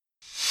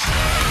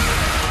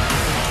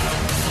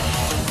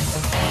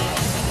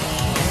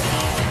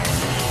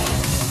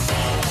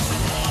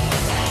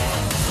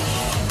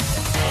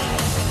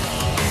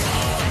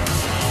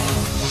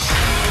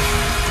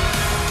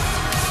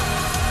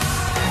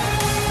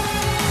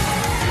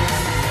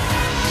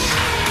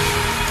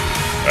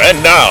And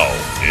now,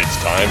 it's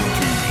time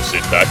to sit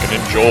back and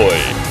enjoy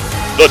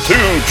the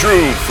Two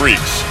True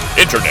Freaks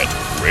Internet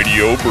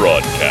Radio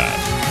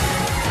Broadcast.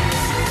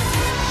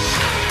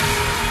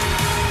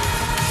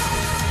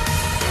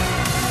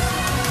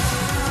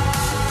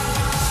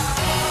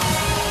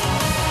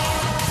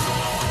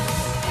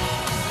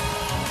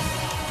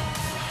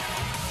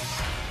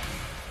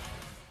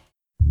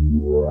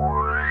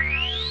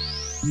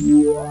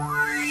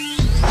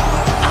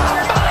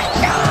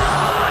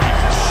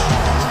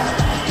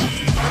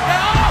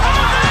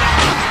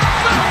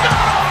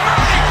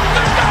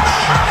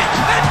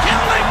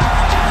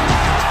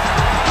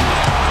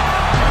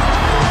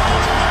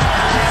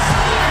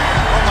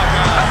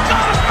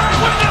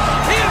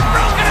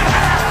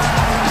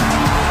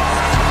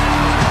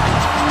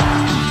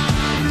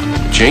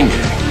 Chain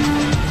Gang.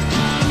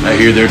 I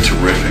hear they're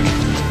terrific.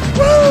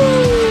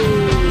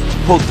 Woo!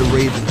 Quote the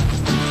Raven,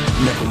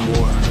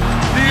 nevermore.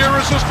 The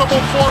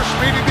irresistible force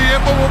meeting the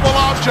immovable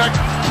object.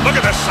 Look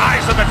at the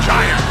size of the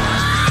giant.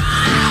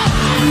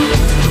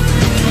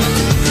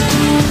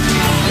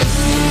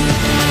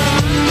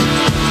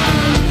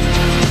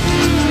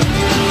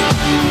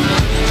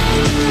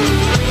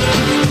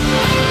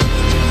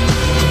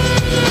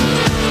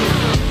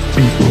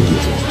 Beat me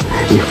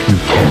if you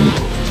can.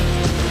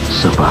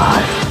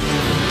 Survive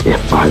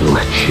if I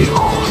let you.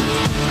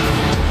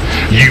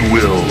 You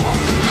will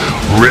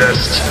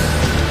rest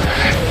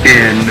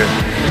in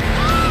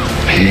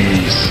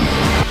peace.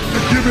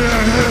 Give me a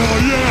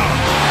hell yeah!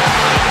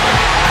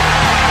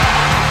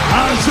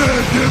 I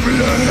said give me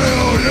a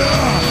hell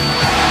yeah!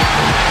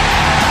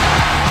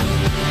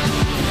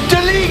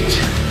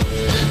 Delete!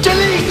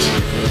 Delete!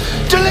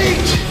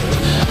 Delete!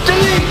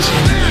 Delete!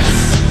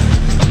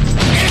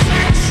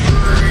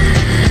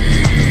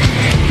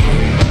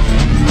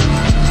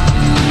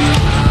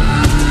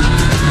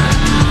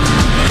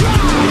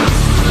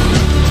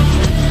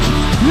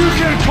 You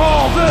can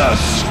call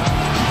this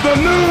the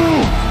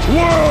New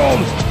World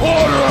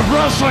Order of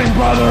Wrestling,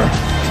 brother.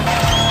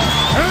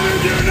 And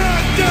if you're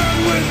not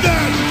done with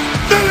that,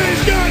 then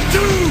he's got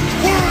two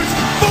words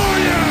for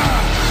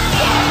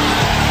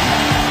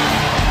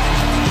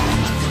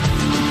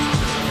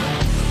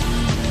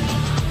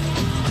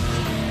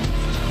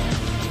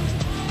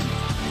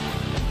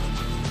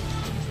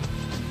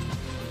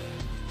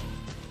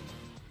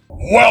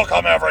you.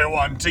 Welcome,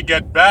 everyone, to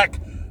get back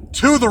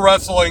to the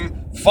wrestling.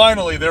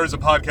 Finally, there is a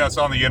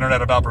podcast on the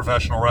internet about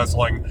professional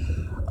wrestling.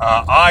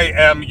 I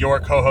am your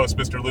co-host,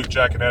 Mr. Luke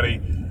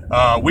Giaconetti.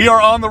 We are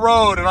on the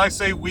road, and I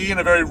say we in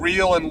a very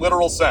real and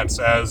literal sense,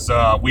 as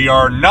we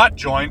are not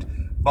joined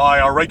by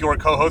our regular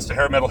co-host, the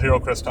hair metal hero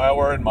Chris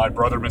Tyler, and my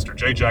brother, Mr.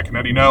 Jay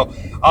Giaconetti. No,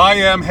 I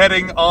am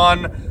heading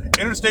on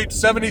Interstate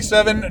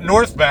 77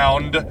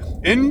 northbound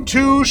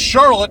into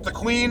Charlotte, the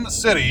Queen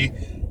City,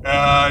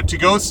 to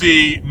go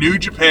see New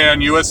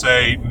Japan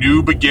USA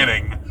New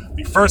Beginning,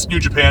 the first New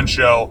Japan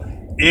show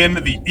in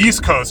the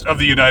East Coast of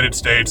the United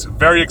States.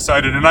 Very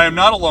excited, and I am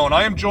not alone.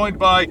 I am joined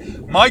by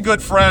my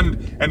good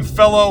friend and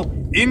fellow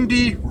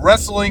indie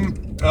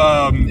wrestling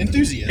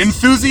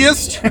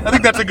enthusiast. I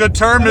think that's a good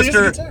term,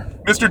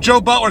 Mr.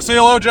 Joe Butler. Say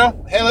hello,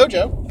 Joe. Hello,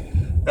 Joe.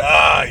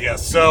 Ah,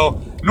 yes.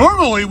 So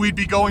normally we'd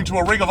be going to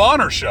a Ring of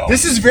Honor show.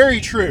 This is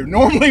very true.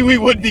 Normally we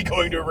would be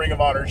going to a Ring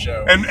of Honor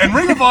show. And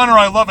Ring of Honor,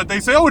 I love it.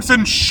 They say, oh, it's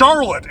in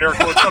Charlotte. Eric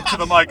looks up to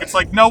the mic. It's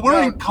like, no,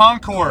 we're in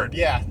Concord.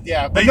 Yeah.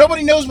 But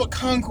nobody knows what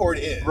Concord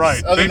is.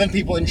 Right. Other than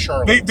people in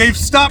Charlotte. They've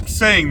stopped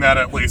saying that,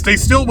 at least. They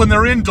still, when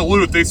they're in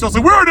Duluth, they still say,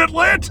 we're in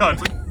Atlanta.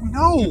 It's like,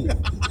 no,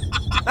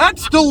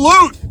 that's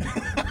Duluth.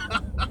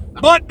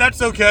 But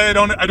that's okay.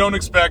 I don't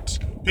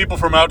expect people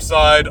from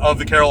outside of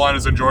the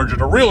Carolinas and Georgia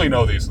to really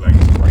know these things.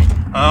 Right.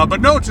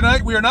 But no,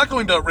 tonight we are not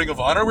going to Ring of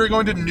Honor. We're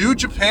going to New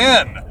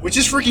Japan. Which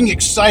is freaking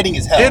exciting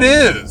as hell. It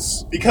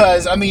is.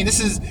 Because, I mean,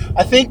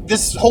 I think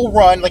this whole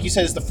run, like you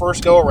said, is the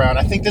first go-around.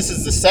 I think this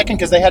is the second,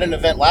 because they had an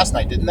event last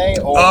night, didn't they?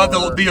 Or,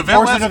 the event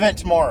or is it an event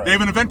tomorrow? They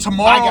have an event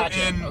tomorrow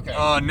in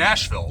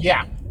Nashville.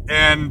 Yeah.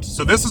 And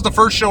so this is the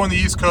first show on the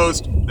East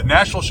Coast. The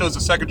Nashville show is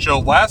the second show.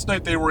 Last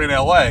night they were in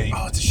L.A.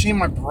 Oh, it's a shame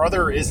my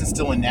brother isn't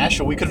still in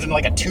Nashville. We could have done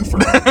like a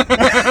twofer.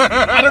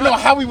 I don't know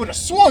how we would have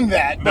swung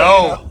that. But,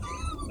 no.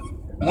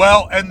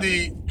 Well, and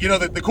the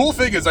cool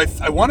thing is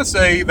I want to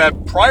say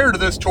that prior to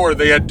this tour,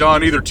 they had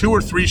done either 2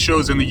 or 3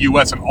 shows in the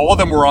U.S., and all of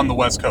them were on the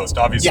West Coast.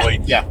 Obviously,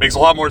 yeah. Makes a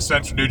lot more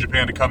sense for New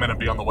Japan to come in and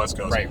be on the West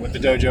Coast. Right, with the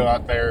dojo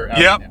out there.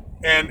 Yep.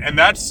 And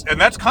that's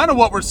kind of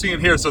what we're seeing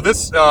here. So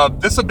this is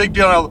a big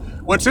deal. Now,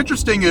 what's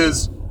interesting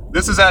is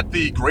this is at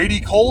the Grady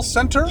Cole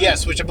Center.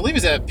 Yes, which I believe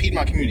is at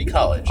Piedmont Community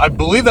College. I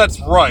believe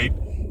that's right.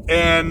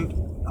 And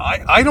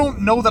I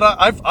don't know that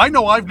I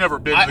know I've never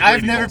been to the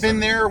I've never been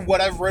there. What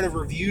I've read of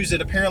reviews,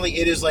 that apparently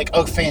it is like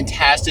a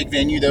fantastic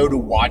venue though to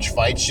watch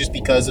fights just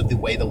because of the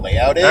way the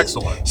layout is.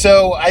 Excellent.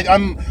 So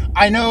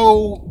I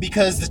know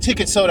because the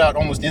tickets sold out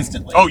almost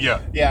instantly. Oh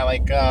yeah. Yeah,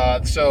 like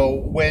so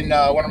when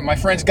one of my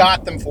friends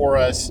got them for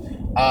us,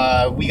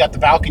 we got the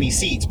balcony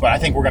seats, but I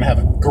think we're gonna have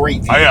a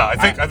great view. Yeah,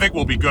 I think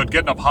we'll be good.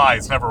 Getting up high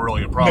is never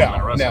really a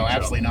problem. No,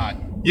 absolutely not.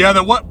 Yeah,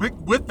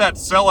 with that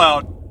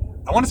sellout,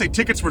 I want to say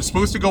tickets were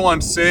supposed to go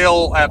on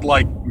sale at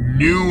like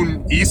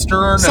noon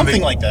Eastern.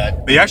 Something like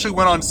that. They actually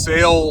went on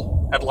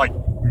sale at like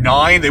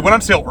 9. They went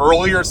on sale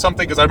early or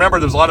something, because I remember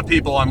there's a lot of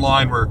people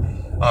online were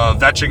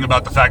vetching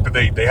about the fact that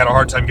they had a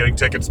hard time getting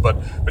tickets, but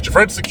your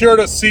friend secured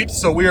us seats,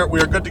 so we are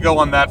good to go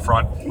on that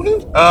front.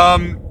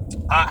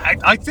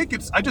 I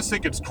just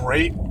think it's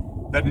great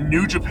that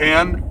New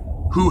Japan,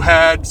 who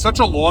had such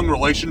a long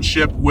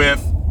relationship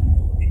with,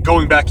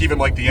 going back even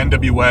like the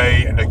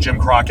NWA and like Jim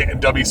Crockett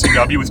and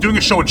WCW, was doing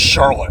a show in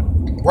Charlotte.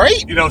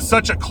 Right. You know,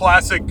 such a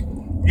classic,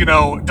 you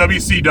know,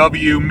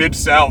 WCW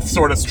Mid-South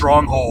sort of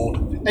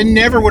stronghold. And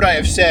never would I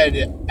have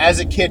said, as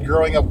a kid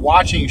growing up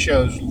watching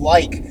shows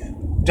like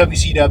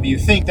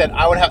WCW, think that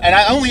I would have, and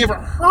I only ever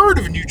heard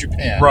of New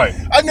Japan. Right.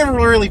 I've never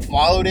really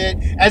followed it.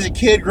 As a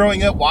kid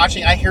growing up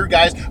watching, I hear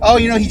guys, oh,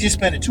 you know, he just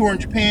spent a tour in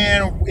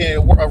Japan,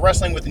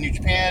 wrestling with the New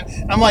Japan.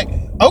 And I'm like,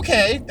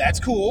 okay, that's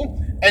cool.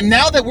 And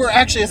now that we're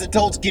actually as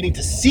adults getting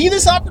to see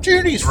this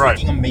opportunity is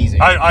freaking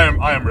amazing. I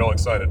am real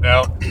excited.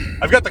 Now,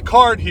 I've got the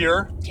card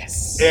here.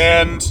 Yes.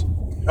 And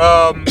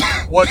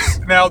what's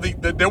now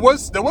there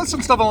was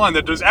some stuff online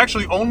that there's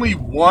actually only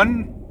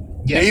one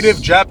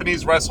native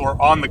Japanese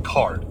wrestler on the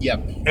card.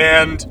 Yep.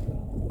 And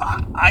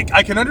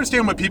I can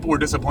understand why people were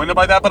disappointed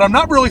by that, but I'm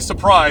not really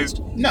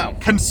surprised. No.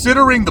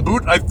 Considering the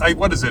boot,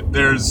 what is it?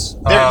 There's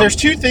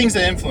two things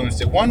that influenced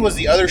it. One was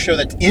the other show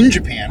that's in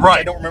Japan, which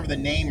I don't remember the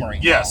name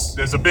right now. Yes,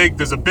 there's a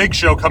big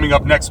show coming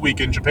up next week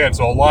in Japan,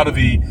 so a lot of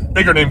the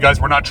bigger name guys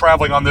were not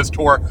traveling on this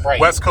tour,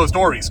 West Coast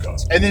or East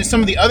Coast. And then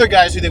some of the other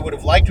guys who they would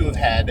have liked to have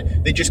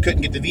had, they just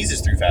couldn't get the visas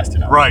through fast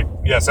enough. Right.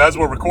 Yes, as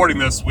we're recording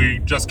this, we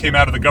just came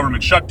out of the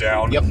government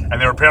shutdown, and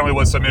there apparently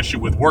was some issue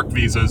with work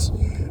visas.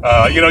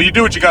 You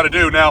do what you got to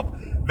do. Now,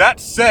 that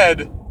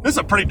said, this is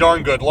a pretty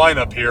darn good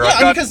lineup here.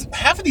 Yeah, because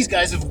half of these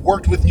guys have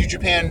worked with New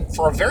Japan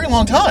for a very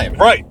long time.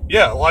 Right.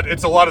 Yeah,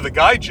 it's a lot of the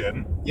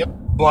gaijin. Yep.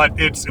 But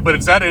it's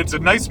a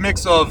nice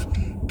mix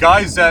of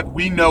guys that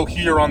we know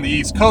here on the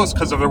East Coast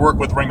because of their work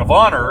with Ring of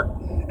Honor,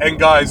 and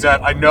guys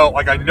that I know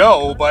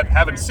but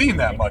haven't seen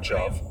that much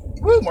of.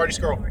 Woo, Marty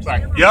Scurll.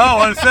 Sorry. Yeah, I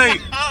want to say,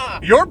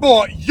 your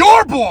boy,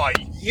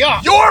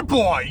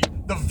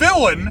 the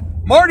villain,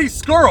 Marty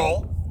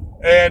Scurll,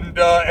 and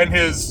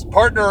his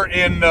partner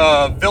in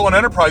Villain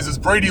Enterprises,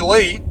 Brady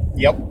Lee.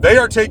 Yep. They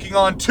are taking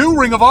on 2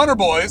 Ring of Honor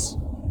boys,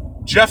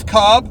 Jeff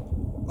Cobb,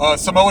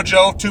 Samoa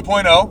Joe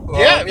 2.0.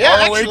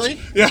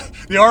 Actually. Yeah,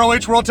 the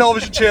ROH World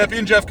Television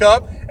Champion, Jeff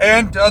Cobb,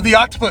 and the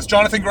Octopus,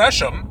 Jonathan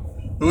Gresham,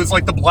 who is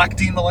like the Black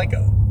Dean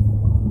Malenko.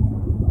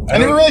 I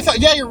never really thought.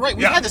 Yeah, you're right.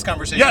 We had this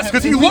conversation. Yes,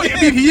 because he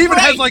even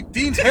has like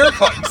Dean's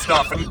haircut and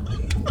stuff, and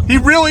he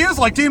really is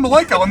like Dean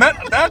Malenko, and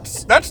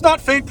that's not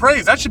faint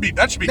praise. That should be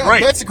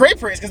great. That's great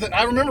praise, because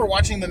I remember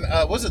watching them.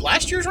 Was it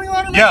last year's Ring of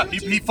Honor? Yeah,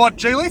 he fought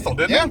Jay Lethal,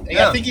 didn't he?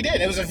 Yeah, I think he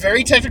did. It was a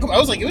very technical. I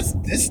was like, it was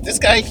this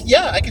guy.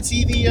 Yeah, I could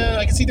see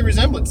the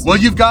resemblance. Well,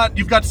 you've got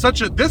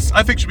this.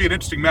 I think should be an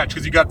interesting match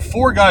because you got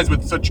 4 guys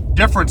with such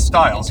different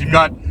styles. You've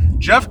got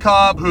Jeff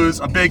Cobb, who's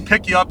a big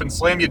pick you up and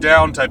slam you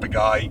down type of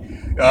guy.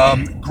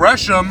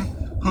 Gresham,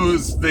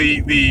 who's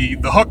the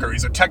hooker.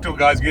 He's a technical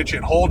guy who gets you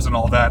in holds and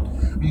all that.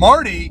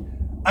 Marty,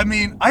 I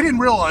mean, I didn't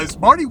realize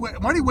Marty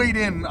weighed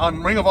in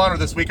on Ring of Honor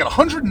this week at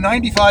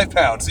 195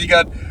 pounds. So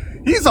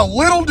he's a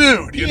little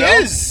dude, you know? He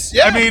is,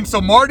 yeah. I mean,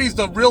 so Marty's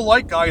the real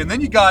light guy, and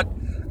then you got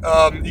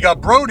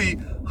Brody,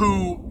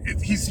 who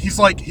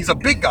he's a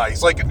big guy.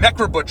 He's like a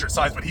Necro Butcher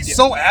size, but he's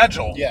so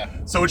agile. Yeah.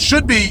 So that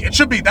should be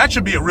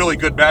a really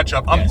good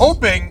matchup. I'm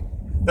hoping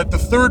that the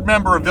third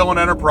member of Villain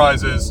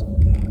Enterprises,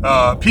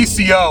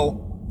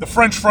 PCO, the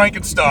French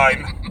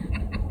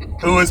Frankenstein,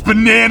 who is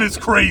bananas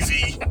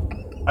crazy,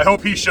 I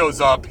hope he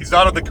shows up. He's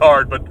not on the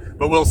card, but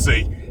we'll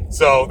see.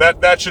 So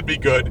that should be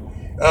good.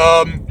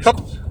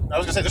 I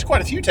was gonna say there's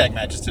quite a few tag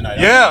matches tonight.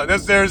 Yeah,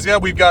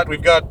 we've got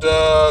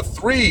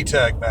 3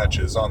 tag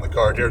matches on the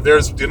card here.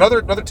 There's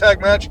another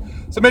tag match.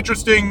 Some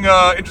interesting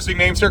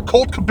names here.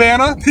 Colt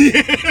Cabana,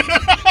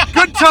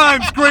 Good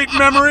Times, Great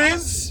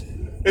Memories,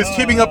 is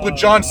teaming up with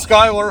John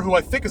Schuyler, who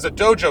I think is a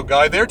dojo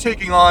guy. They're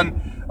taking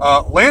on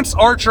Lance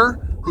Archer,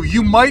 who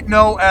you might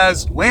know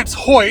as Lance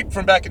Hoyt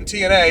from back in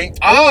TNA,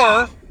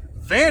 or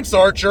Vance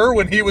Archer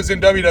when he was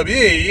in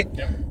WWE.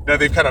 Yep. Now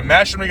they've kind of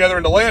mashed them together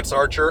into Lance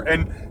Archer,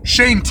 and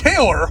Shane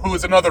Taylor, who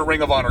is another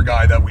Ring of Honor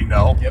guy that we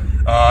know.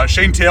 Yep.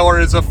 Shane Taylor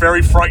is a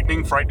very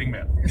frightening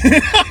man.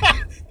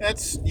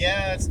 That's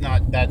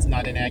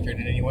not inaccurate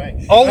in any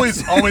way.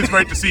 Always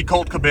great to see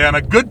Colt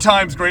Cabana. Good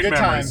times, great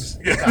memories.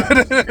 Good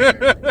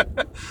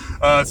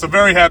times. So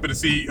very happy to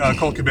see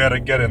Colt Cabana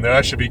get in there.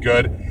 That should be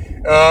good.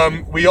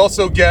 We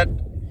also get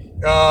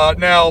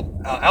now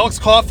Alex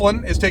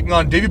Coughlin is taking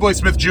on Davey Boy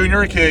Smith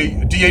Jr.,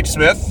 aka D.H.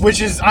 Smith.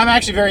 I'm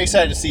actually very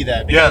excited to see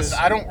that, because Yes.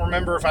 I don't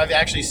remember if I've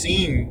actually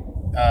seen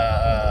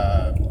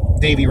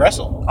Davey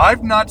wrestle.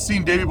 I've not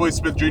seen Davey Boy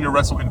Smith Jr.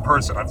 wrestle in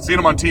person. I've seen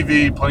him on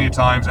TV plenty of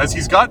times. As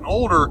he's gotten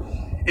older,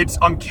 it's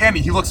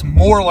uncanny. He looks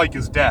more like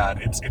his dad.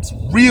 It's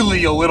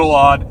really a little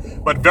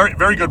odd, but very,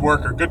 very good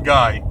worker, good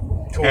guy.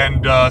 Cool.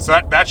 And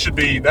so that should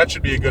be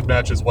a good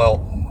match as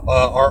well.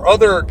 Our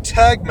other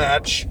tag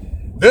match,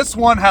 this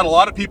one had a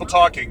lot of people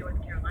talking.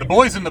 The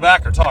boys in the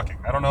back are talking.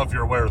 I don't know if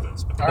you're aware of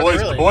this, but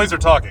the boys are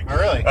talking. Oh,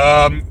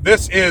 really?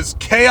 This is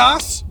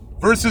Chaos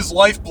versus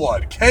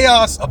Lifeblood.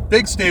 Chaos, a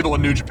big stable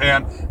in New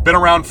Japan, been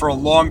around for a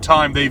long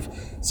time. They've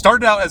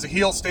started out as a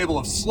heel stable,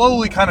 have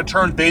slowly kind of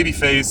turned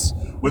babyface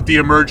with the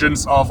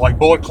emergence of like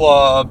Bullet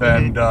Club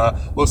and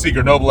Los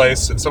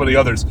Nobles and some of the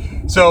others.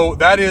 So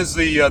that is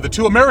the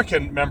two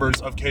American members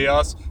of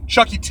Chaos,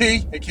 Chucky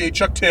T, aka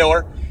Chuck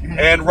Taylor,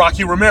 and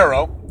Rocky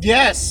Romero.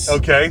 Yes.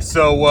 Okay,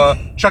 so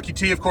Chucky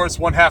T, of course,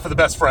 one half of the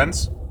Best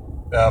Friends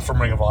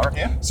from Ring of Honor.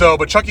 Yeah. So,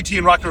 but Chucky T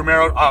and Rocky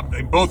Romero,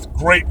 both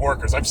great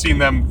workers. I've seen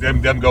them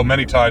go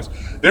many times.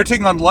 They're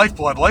taking on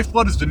Lifeblood.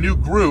 Lifeblood is the new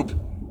group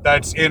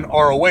that's in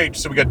ROH.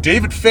 So we got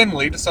David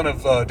Finlay, the son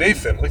of Dave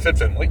Finlay, Fit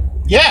Finlay.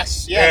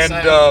 Yes.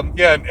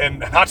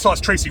 And Hot Sauce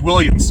Tracy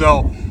Williams.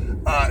 So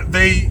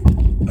the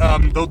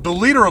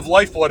leader of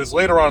Lifeblood is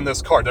later on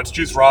this card. That's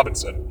Juice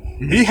Robinson.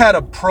 He had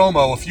a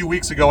promo a few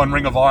weeks ago on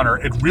Ring of Honor.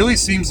 It really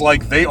seems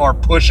like they are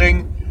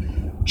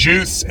pushing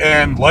Juice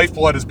and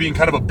Lifeblood as being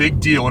kind of a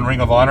big deal in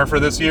Ring of Honor for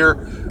this year.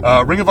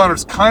 Ring of Honor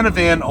is kind of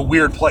in a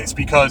weird place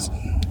because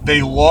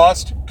they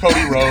lost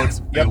Cody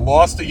Rhodes, they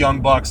lost the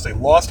Young Bucks, they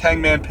lost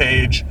Hangman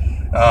Page,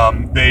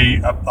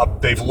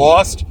 they've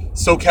lost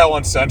SoCal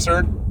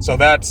Uncensored. So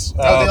that's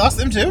they lost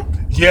them too?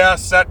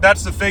 Yes,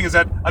 that's the thing is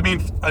that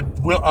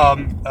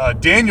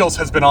Daniels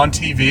has been on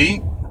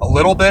TV a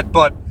little bit,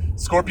 but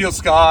Scorpio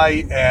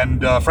Sky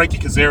and Frankie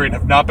Kazarian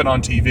have not been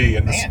on TV,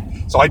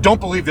 and so I don't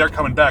believe they're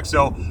coming back.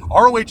 So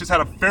ROH has had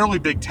a fairly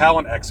big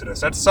talent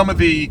exodus. That's some of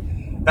the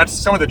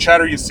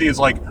chatter you see is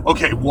like,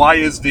 okay, why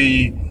is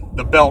the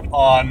belt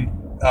on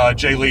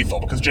Jay Lethal?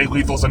 Because Jay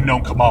Lethal is a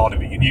known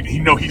commodity, and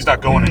he's not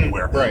going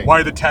anywhere. Right. Why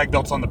are the tag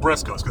belts on the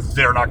Briscoes? Because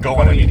they're not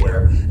going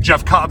anywhere.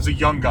 Jeff Cobb's a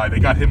young guy; they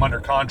got him under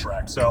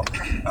contract. So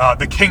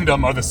the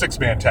Kingdom are the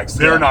 6-man tags;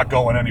 they're not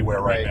going anywhere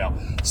right now.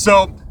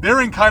 So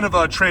they're in kind of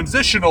a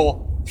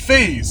transitional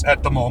phase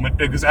at the moment,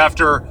 because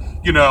after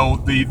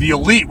the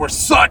Elite were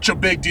such a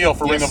big deal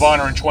for Ring of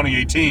Honor in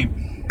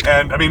 2018,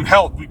 and I mean,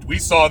 hell, we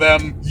saw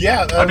them.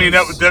 Yeah,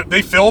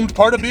 they filmed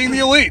part of Being the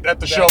Elite at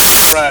the show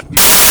at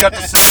got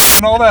to see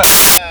and all that.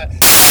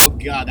 Oh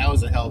God, that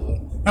was a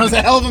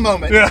hell of a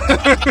moment. Yeah.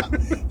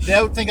 I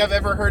don't think I've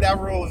ever heard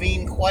Avril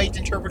Lavigne quite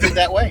interpreted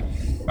that way.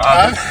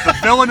 The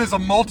villain is a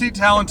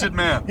multi-talented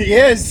man. He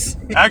is.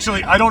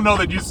 Actually, I don't know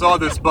that you saw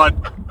this, but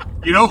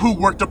you know who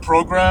worked a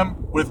program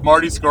with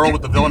Marty Scurll,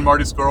 with the villain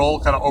Marty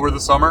Scurll, kind of over the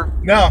summer?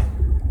 No.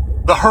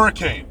 The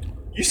Hurricane.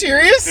 You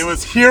serious? It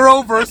was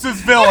hero versus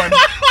villain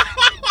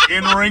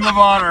in Ring of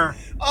Honor.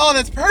 Oh,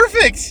 that's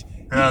perfect.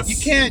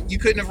 Yes. You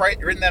couldn't have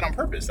written that on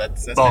purpose.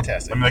 That's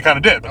fantastic. I mean, they kind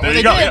of did, but there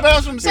you go. go. But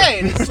that's what I'm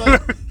saying. It's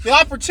like, the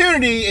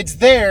opportunity, it's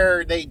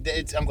there.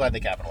 I'm glad they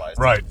capitalized.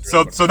 Right.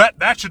 So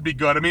that should be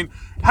good. I mean,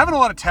 having a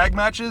lot of tag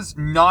matches,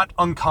 not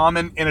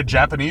uncommon in a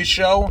Japanese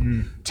show.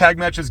 Tag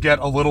matches get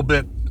a little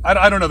bit,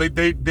 I don't know,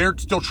 they're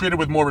still treated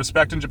with more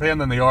respect in Japan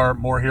than they are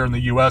more here in the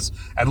U.S.,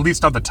 at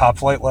least on the top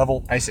flight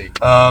level. I see.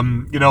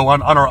 On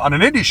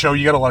an indie show,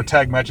 you get a lot of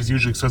tag matches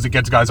usually because it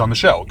gets guys on the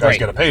show. Guys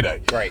get a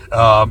payday. Right.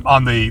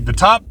 On the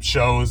top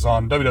shows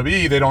on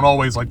WWE, they don't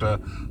always like to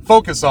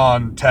focus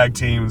on tag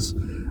teams.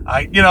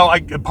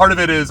 Part of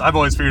it is I've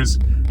always figured,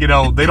 they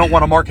don't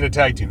want to market a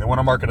tag team. They want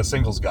to market a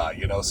singles guy,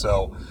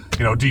 So,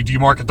 do you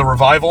market the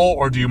Revival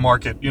or do you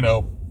market,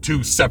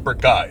 two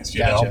separate guys,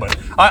 Gotcha. But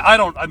I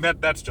don't,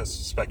 that's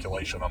just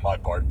speculation on my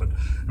part. But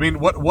I mean,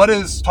 what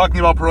is talking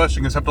about pro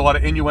wrestling except a lot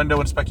of innuendo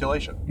and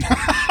speculation?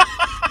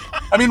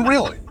 I mean,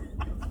 really.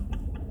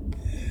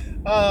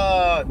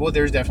 Well,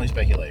 there's definitely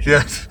speculation.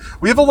 Yes.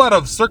 We have a lot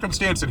of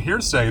circumstance and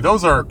hearsay.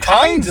 Those are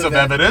kinds of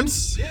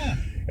evidence. Yeah.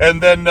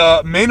 And then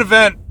main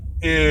event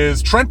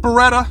is Trent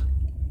Beretta,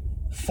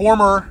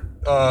 former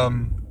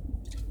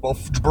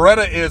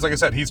Beretta is, like I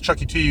said, he's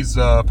Chucky T's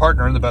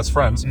partner in the Best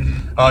Friends.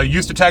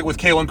 Used to tag with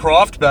Kalen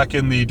Croft back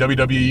in the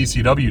WWE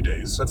ECW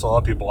days. That's a lot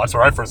of people. That's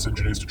where I first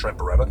introduced to Trent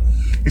Beretta.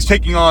 He's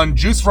taking on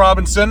Juice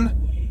Robinson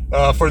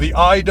for the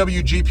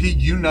IWGP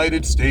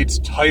United States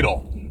title,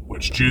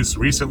 which Juice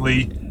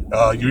recently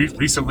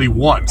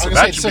won. So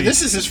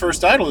this is his first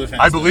title defense.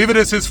 I believe it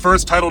is his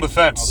first title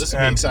defense. Oh, this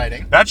will be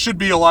exciting. That should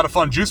be a lot of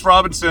fun. Juice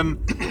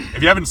Robinson,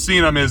 if you haven't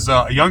seen him, is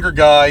a younger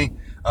guy.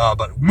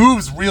 But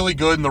moves really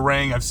good in the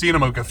ring. I've seen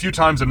him a few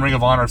times in Ring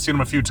of Honor. I've seen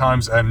him a few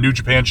times at New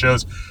Japan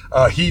shows.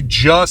 He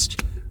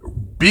just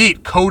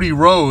beat Cody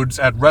Rhodes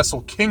at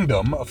Wrestle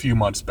Kingdom a few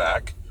months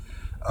back.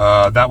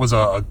 That was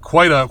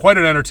quite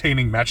an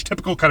entertaining match.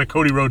 Typical kind of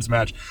Cody Rhodes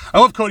match. I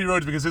love Cody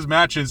Rhodes because his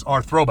matches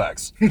are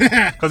throwbacks.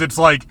 Because it's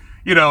like,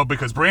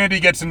 because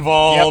Brandy gets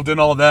involved and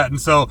all of that. And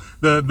so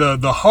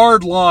the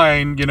hard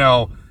line,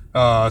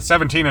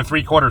 17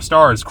 3/4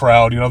 stars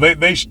crowd,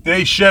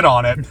 they shit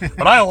on it,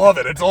 but I love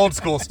it. It's old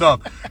school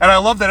stuff, and I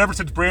love that ever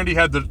since Brandy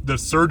had the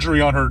surgery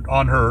on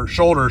her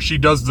shoulder, she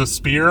does the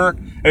spear.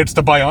 It's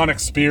the bionic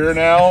spear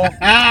now,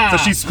 so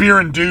she's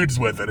spearing dudes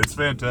with it. It's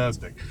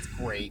fantastic.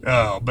 great.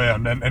 Oh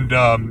man,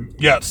 and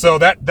yeah, so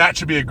that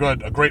should be a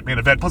great main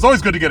event. Plus, it's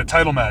always good to get a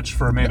title match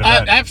for a main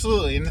event.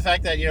 Absolutely, and the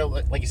fact that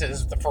like you said, this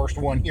is the first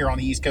one here on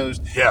the East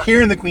Coast, Yeah.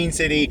 here in the Queen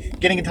City,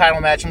 getting a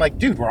title match. I'm like,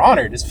 dude, we're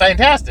honored. It's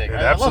fantastic. I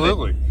love it.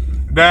 Absolutely.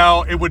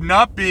 Now, it would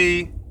not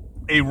be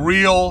a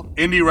real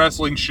indie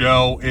wrestling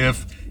show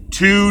if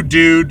two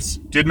dudes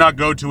did not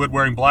go to it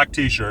wearing black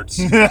t-shirts.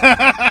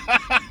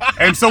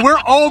 And so we're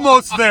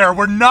almost there.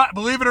 We're not,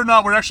 believe it or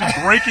not, we're actually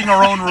breaking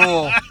our own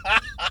rule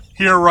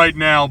here right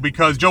now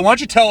because, Joe, why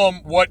don't you tell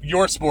them what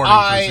you're sporting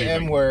I this evening?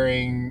 am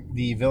wearing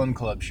the Villain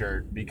Club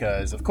shirt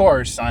because, of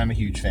course, I'm a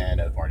huge fan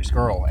of Marty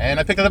Scurll, and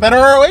I picked it up at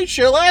our ROH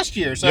show last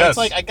year, so Yes. it's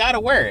like I gotta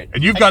wear it.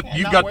 And you've I got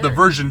cannot wear the it.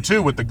 version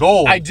 2 with the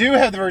gold. I do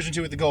have the version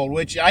 2 with the gold,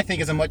 which I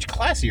think is a much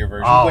classier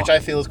version, Oh. which I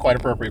feel is quite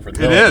appropriate for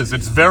the It villain. is.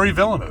 It's very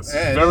villainous.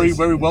 Yeah, it very, is.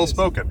 very It well is.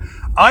 spoken.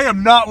 I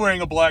am not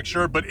wearing a black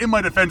shirt, but in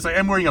my defense, I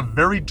am wearing a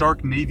very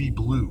dark navy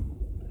blue.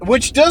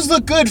 Which does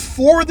look good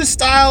for the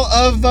style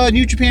of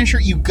New Japan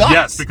shirt you got.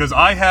 Yes, because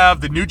I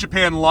have the New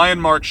Japan Lion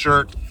Mark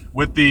shirt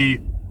with the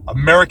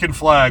American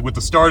flag with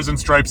the stars and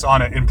stripes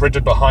on it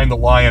imprinted behind the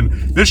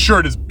lion. This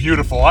shirt is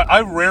beautiful.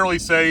 I rarely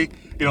say,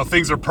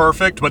 things are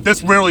perfect, but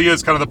this really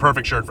is kind of the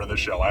perfect shirt for this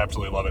show. I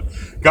absolutely love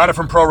it. Got it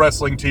from Pro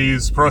Wrestling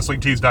Tees,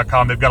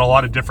 ProWrestlingTees.com. They've got a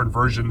lot of different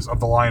versions of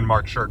the Lion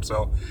Mark shirt.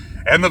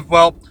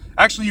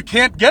 Actually, you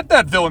can't get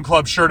that Villain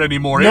Club shirt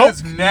anymore. Nope. It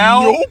is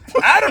now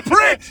out of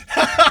print.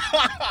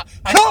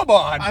 Come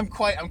on. I'm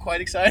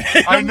quite excited.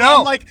 I know.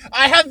 I'm like,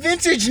 I have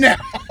vintage now.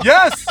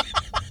 Yes.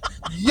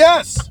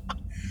 Yes.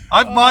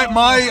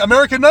 My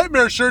American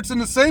Nightmare shirt's in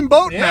the same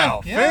boat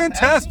now. yeah,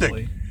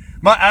 Fantastic.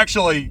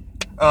 absolutely.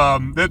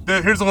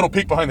 Here's a little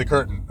peek behind the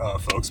curtain,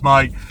 folks.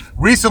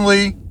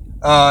 Recently,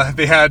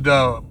 they had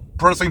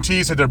Pro Wrestling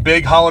Tees had their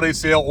big holiday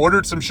sale.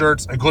 Ordered some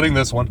shirts, including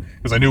this one,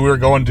 because I knew we were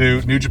going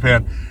to New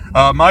Japan.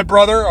 My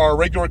brother, our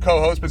regular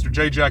co-host, Mr.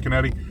 Jay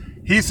Giaconetti,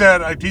 he said,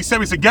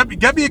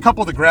 get me a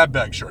couple of the grab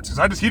bag shirts,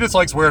 because he just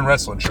likes wearing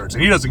wrestling shirts,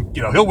 and he doesn't,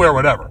 he'll wear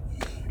whatever.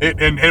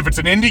 And if it's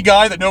an indie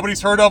guy that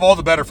nobody's heard of, all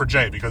the better for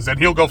Jay, because then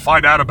he'll go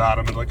find out about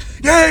him and like,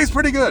 yeah, he's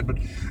pretty good. But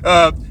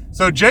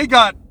so Jay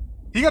got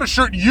a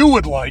shirt you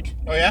would like.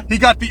 Oh yeah. He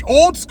got the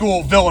old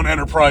school Villain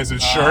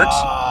Enterprises shirt,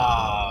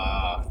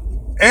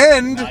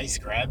 and Nice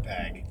grab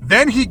bag.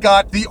 then he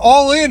got the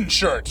All In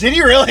shirt. Did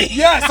he really?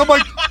 Yes, I'm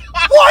like,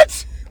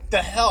 what? The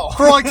hell?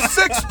 For like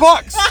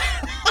 $6.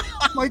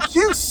 I'm like,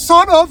 you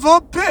son of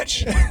a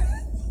bitch.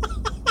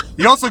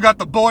 He also got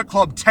the Bullet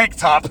Club tank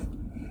top.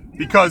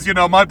 Because,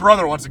 my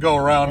brother wants to go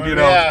around,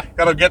 Yeah.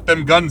 gotta get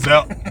them guns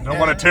out. Don't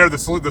want to tear the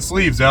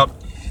sleeves out.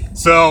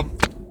 So,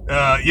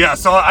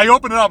 so I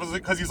opened it up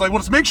because he's like, well,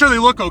 let's make sure they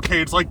look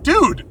okay. It's like,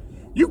 dude,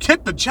 you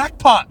hit the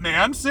jackpot,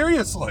 man.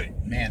 Seriously.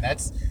 Man,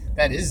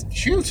 that is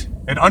shoot.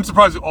 And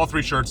unsurprisingly, all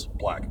three shirts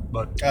black.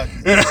 But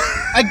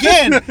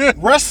Again,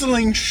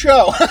 wrestling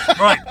show.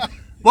 right.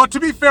 Well, to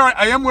be fair,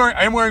 I am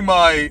wearing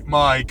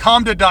my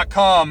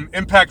Comda.com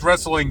Impact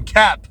Wrestling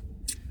cap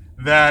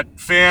that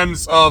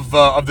fans of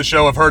the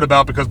show have heard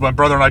about, because my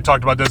brother and I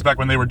talked about this back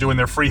when they were doing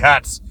their free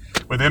hats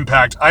with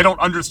Impact. I don't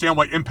understand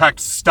why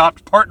Impact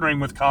stopped partnering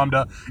with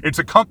Comda. It's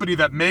a company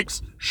that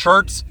makes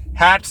shirts,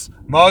 hats,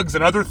 mugs,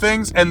 and other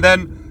things, and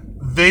then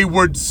they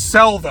would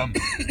sell them.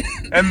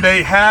 And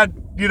they had,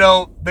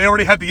 they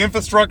already had the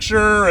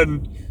infrastructure,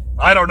 and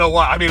I don't know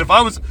why. I mean, if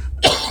I was,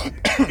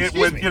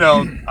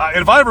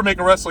 if I ever make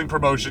a wrestling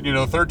promotion,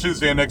 third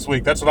Tuesday of next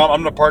week, that's what I'm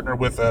going to partner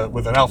with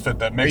an outfit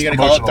that Are makes you gonna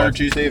call it promotional Third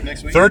Tuesday of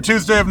next week? Third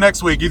Tuesday of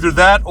next week. Either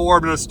that, or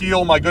I'm going to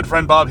steal my good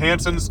friend Bob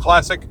Hansen's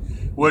classic,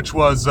 which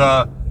was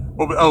it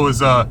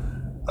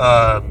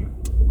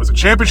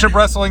Championship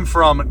Wrestling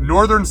from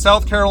Northern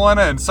South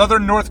Carolina and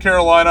Southern North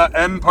Carolina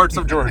and parts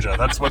of Georgia.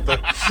 That's what the.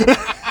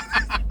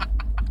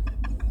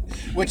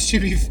 Which, to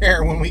be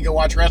fair, when we go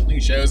watch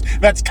wrestling shows,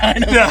 that's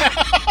kind of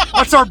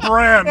That's our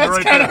brand That's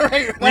right kinda there.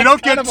 right. We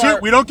don't That's kind get of too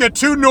our- we don't get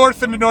too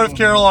north into North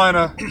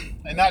Carolina.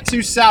 and not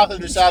too south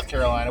into South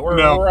Carolina. We're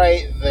No.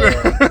 right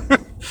there.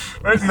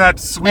 Right in that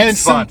sweet And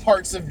some spot.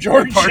 parts of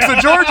Georgia. Parts of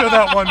Georgia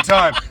that one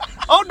time.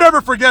 I'll never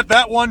forget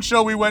that one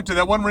show we went to,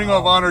 that one Ring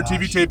of Honor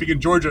TV taping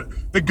in Georgia.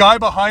 The guy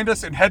behind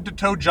us in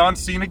head-to-toe John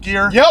Cena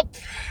gear. Yep.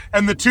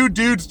 And the two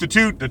dudes, the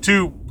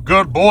two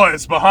good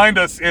boys behind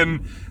us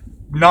in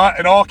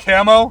all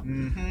camo.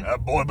 Mm-hmm.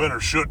 That boy better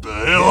shut the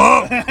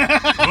hell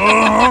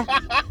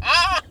up.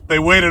 They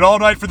waited all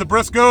night for the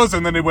Briscoes,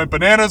 and then they went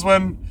bananas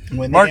when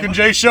they Mark came and up.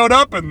 Jay showed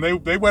up, and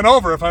they went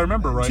over, if I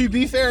remember right. To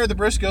be fair, the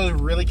Briscoes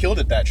really killed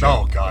it that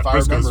show. Oh, God. if I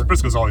remember.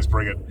 Briscoes always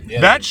bring it.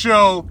 Yeah. That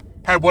show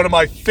had one of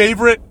my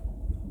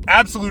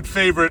absolute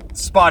favorite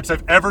spots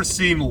I've ever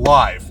seen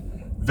live.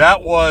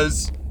 That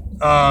was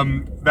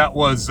Bad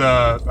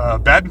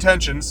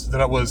Intentions.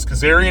 That was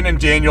Kazarian and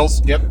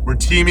Daniels were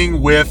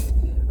teaming with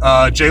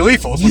Jay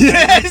Lethal. So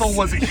Yes! Jay Lethal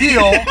was a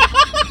heel,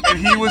 and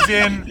he was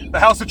in the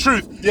House of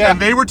Truth. Yeah. And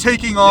they were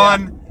taking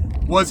on,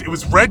 it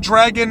was Red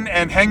Dragon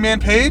and Hangman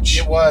Page?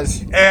 It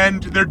was.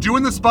 And they're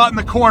doing the spot in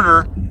the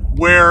corner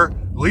where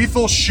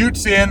Lethal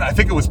shoots in, I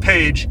think it was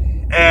Page,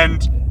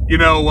 and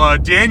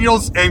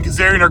Daniels and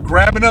Kazarian are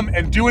grabbing him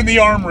and doing the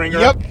arm wringer.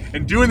 Yep.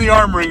 And doing the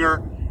arm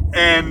wringer.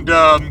 and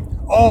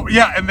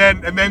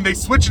and then they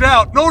switch it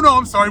out. No,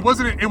 I'm sorry,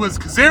 wasn't it? It was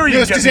Kazarian. It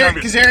was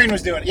Kazarian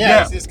was doing it.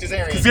 Yeah. It's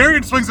Kazarian.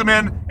 Kazarian swings him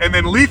in, and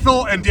then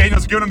Lethal and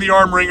Daniels giving him the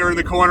arm wringer in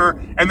the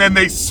corner, and then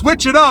they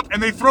switch it up and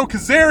they throw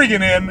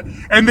Kazarian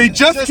in, and they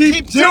just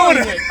keep doing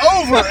it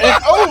over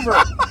and over.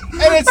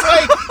 And it's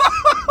like,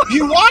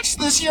 you watch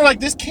this, you're like,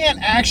 this can't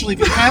actually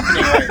be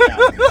happening right now.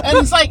 And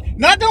it's like,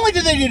 not only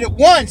did they do it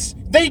once,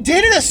 they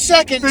did it a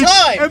second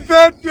time. And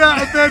then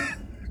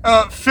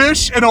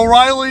Fish and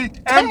O'Reilly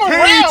and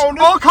Cage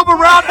all come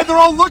around, and they're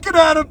all looking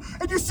at him,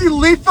 and you see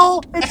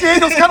Lethal and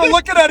Daniels kind of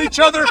looking at each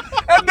other,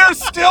 and they're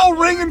still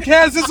ringing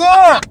Kaz's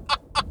arm.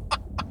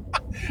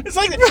 It's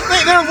like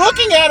they're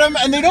looking at him,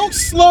 and they don't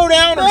slow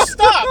down or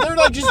stop. They're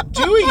like just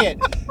doing it.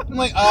 I'm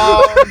like,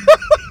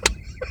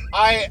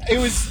 I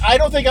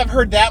don't think I've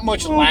heard that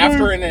much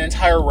laughter in an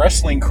entire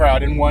wrestling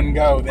crowd in one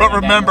go. But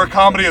remember,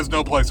 comedy has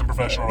no place in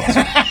professional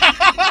wrestling.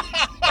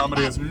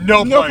 Comedy has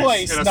no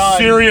place in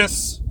a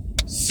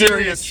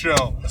serious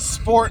show. A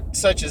sport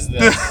such as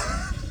this.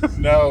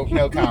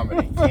 No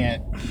comedy.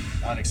 Can't.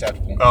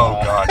 Unacceptable.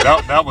 Oh god,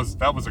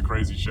 that was a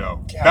crazy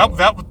show.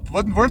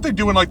 Weren't they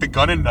doing like the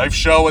gun and knife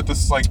show at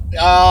this over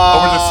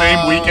the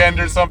same weekend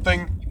or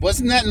something?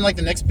 Wasn't that in like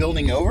the next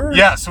building over?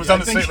 Yes, it was on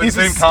the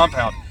same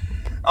compound.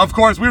 Of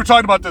course, we were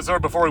talking about this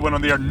before we went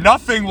on the air.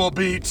 Nothing will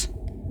beat.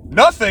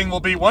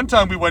 One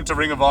time we went to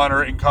Ring of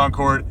Honor in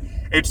Concord.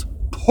 It's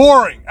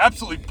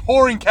absolutely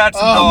pouring cats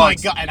and dogs. Oh my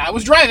god! And I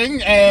was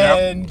driving,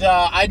 and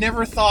I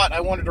never thought I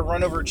wanted to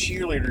run over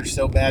cheerleaders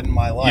so bad in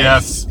my life.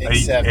 Yes,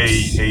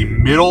 a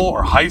middle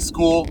or high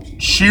school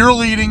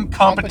cheerleading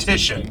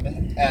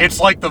competition. It's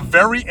like the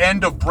very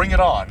end of Bring It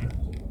On.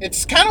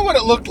 It's kind of what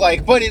it looked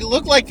like, but it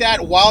looked like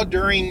that while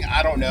during,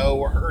 I don't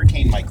know,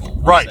 Hurricane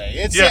Michael. Right.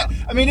 It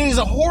is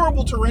a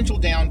horrible torrential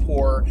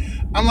downpour.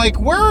 I'm like,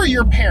 where are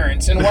your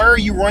parents, and why are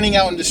you running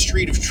out in the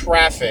street of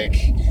traffic?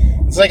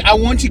 It's like, I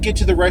want to get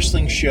to the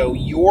wrestling show.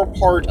 Your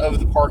part of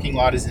the parking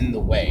lot is in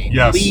the way.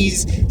 Yes.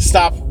 Please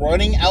stop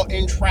running out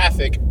in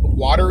traffic.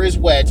 Water is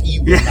wet.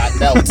 You will not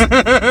melt.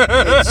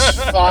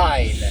 It's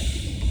fine.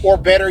 Or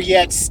better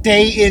yet,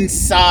 stay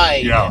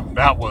inside. Yeah,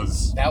 that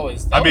was.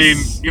 I mean,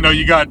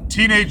 you got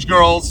teenage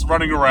girls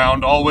running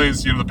around,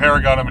 always, the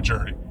paragon of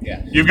maturity.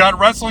 Yeah. You've got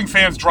wrestling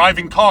fans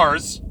driving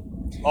cars,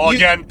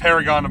 again,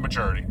 paragon of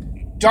maturity.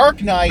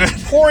 Dark night,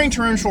 pouring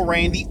torrential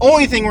rain. The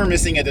only thing we're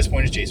missing at this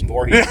point is Jason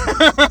Voorhees.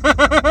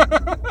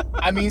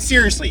 I mean,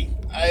 seriously.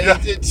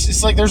 It's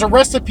just like there's a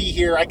recipe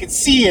here. I can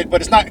see it, but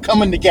it's not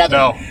coming together.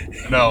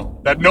 No.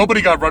 That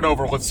nobody got run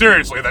over with.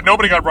 Seriously, that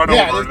nobody got run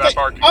over in that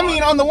parking lot. I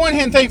mean, on the one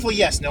hand, thankfully,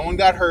 yes, no one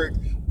got hurt.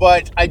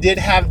 But I did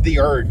have the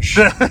urge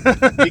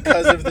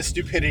because of the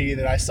stupidity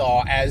that I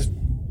saw as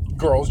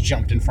girls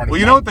jumped in front of me. Well,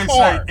 you know what they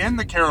say? In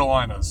the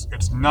Carolinas,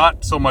 it's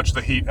not so much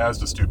the heat as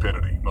the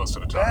stupidity most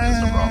of the time.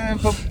 Is the problem.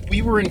 But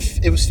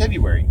it was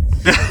February.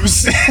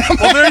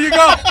 Well, there you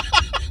go.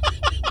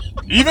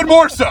 Even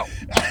more so.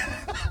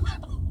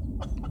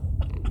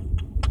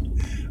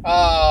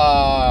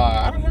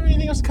 I don't have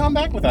anything else to come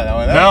back with that.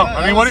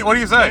 What do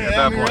you say at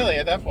that point? Really,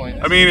 at that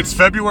point. I mean, it's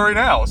February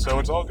now, so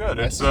it's all good.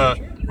 It's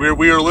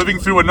we are living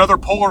through another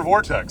polar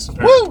vortex.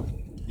 Apparently. Woo!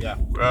 Yeah.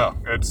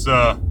 It's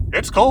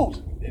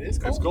cold. It is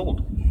cold. It's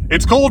cold.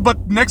 It's cold,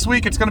 but next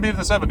week it's going to be in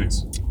the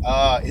 70s.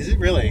 Is it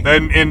really?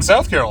 Then in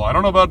South Carolina. I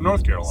don't know about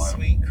North Carolina.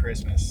 Sweet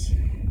Christmas.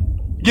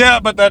 Yeah,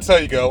 but that's how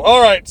you go.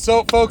 All right,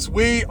 so folks,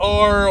 we're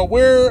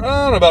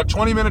about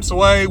 20 minutes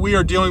away. We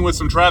are dealing with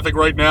some traffic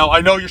right now.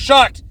 I know you're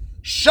shocked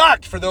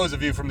for those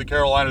of you from the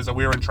Carolinas that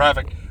we are in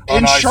traffic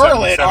in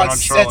Charlotte at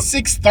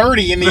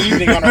 6:30 in the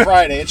evening on a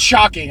Friday. It's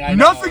shocking. I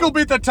know. Nothing will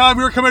beat that time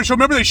we were coming to the show.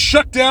 Remember they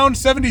shut down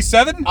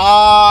 77?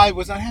 I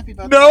was not happy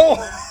about that.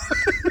 No.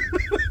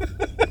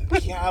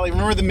 Golly,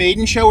 remember the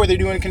Maiden show where they're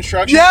doing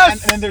construction?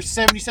 Yes. And then there's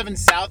 77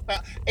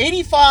 southbound.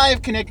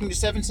 85 connecting to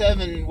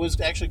 77 was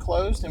actually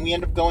closed, and we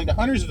ended up going to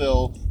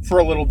Huntersville for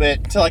a little bit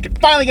until I could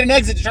finally get an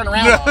exit to turn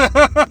around on.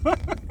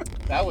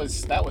 That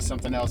was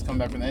something else coming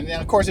back from that. And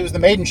then, of course, it was the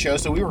Maiden show,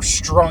 so we were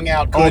strung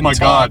out. Oh my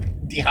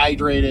God.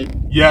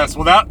 Dehydrated. Yes,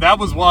 well, that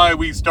was why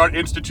we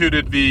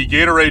instituted the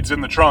Gatorades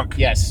in the trunk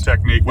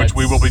technique, which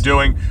we will be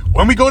doing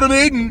when we go to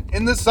Maiden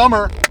in this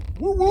summer.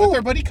 Woo-woo. With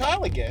our buddy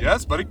Kyle again.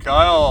 Yes, buddy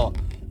Kyle.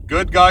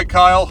 Good guy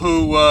Kyle,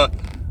 who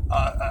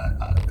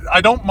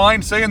I don't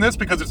mind saying this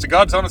because it's the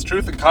God's honest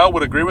truth, and Kyle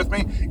would agree with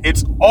me.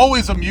 It's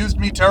always amused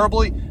me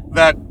terribly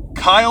that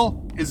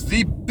Kyle is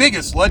the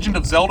biggest Legend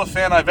of Zelda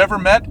fan I've ever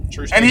met,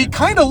 and he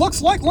kind of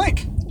looks like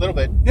Link. A little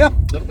bit. Yeah.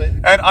 A little bit.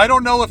 And I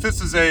don't know if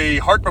this is a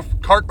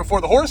cart before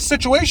the horse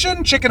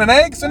situation, chicken and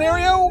egg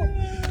scenario.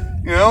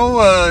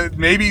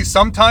 Maybe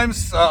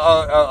sometimes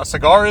a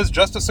cigar is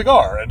just a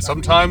cigar, and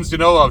sometimes, a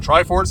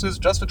Triforce is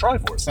just a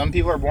Triforce. Some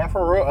people are born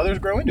for a row, others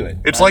grow into it.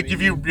 It's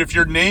if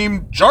you're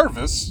named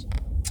Jarvis,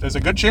 there's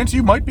a good chance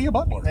you might be a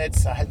butler.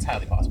 It's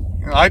highly possible.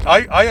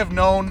 I have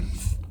known,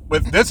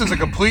 this is a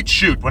complete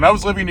shoot. When I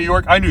was living in New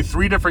York, I knew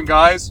 3 different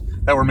guys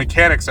that were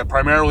mechanics that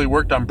primarily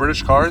worked on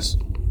British cars.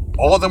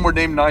 All of them were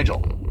named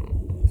Nigel.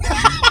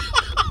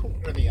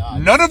 What are the odds?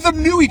 None of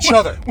them knew each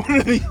other. What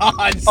are the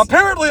odds?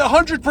 Apparently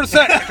 100%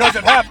 because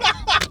it happened.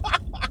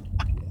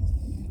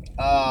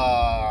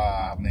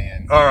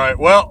 Man. All right.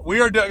 Well,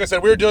 like I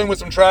said, we're dealing with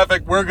some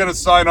traffic. We're going to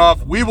sign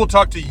off. We will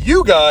talk to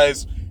you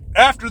guys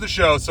after the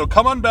show. So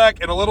come on back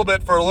in a little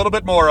bit for a little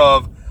bit more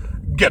of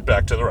Get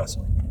Back to the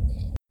Wrestling.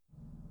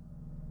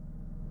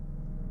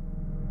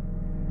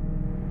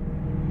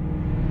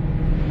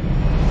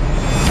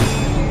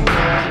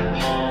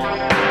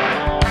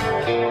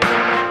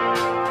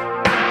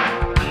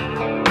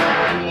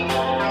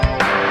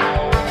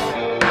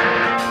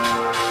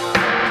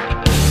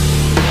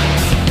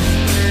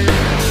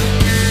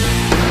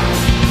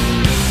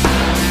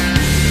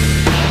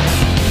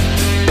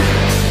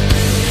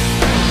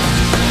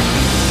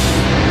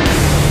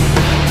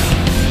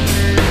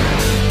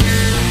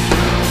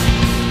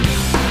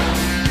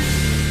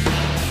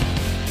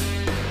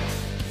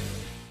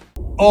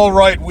 All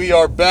right, we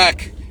are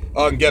back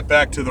on Get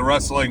Back to the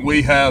Wrestling.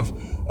 We have,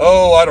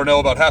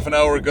 about half an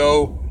hour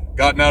ago,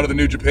 gotten out of the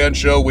New Japan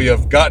show. We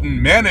have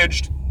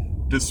managed,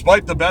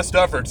 despite the best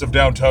efforts of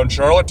downtown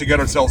Charlotte, to get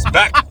ourselves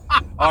back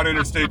on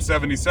Interstate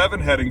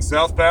 77, heading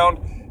southbound.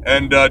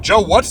 And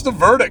Joe, what's the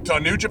verdict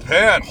on New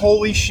Japan?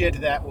 Holy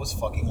shit, that was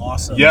fucking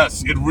awesome.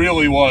 Yes, it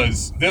really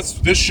was.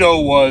 This show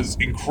was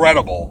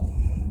incredible.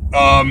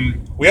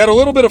 We had a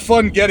little bit of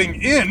fun getting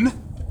in.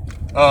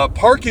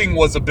 Parking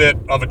was a bit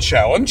of a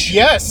challenge.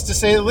 Yes, to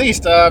say the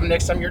least.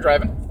 Next time you're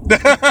driving.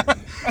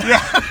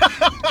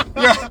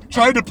 Yeah,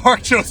 trying to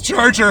park Joe's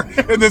Charger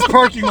in this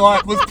parking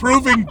lot was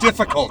proving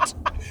difficult.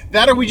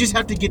 That or we just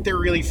have to get there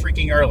really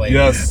freaking early.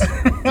 Yes,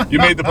 you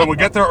made the point. We'll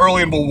get there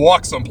early and we'll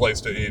walk someplace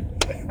to eat.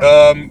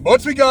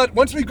 Once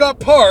we got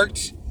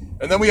parked,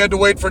 and then we had to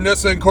wait for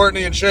Nissa and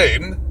Courtney and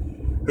Shane,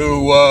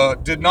 who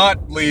did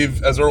not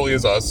leave as early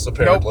as us,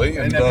 apparently.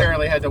 Nope. And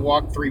apparently had to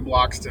walk 3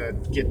 blocks to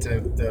get to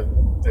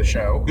the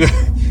show.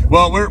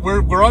 Well,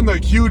 we're on the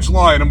huge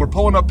line, and we're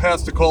pulling up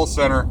past the call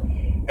center,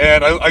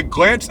 and I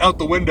glance out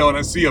the window, and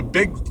I see a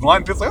big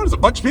line. It's like, there's a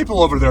bunch of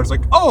people over there. It's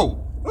like,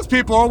 oh, those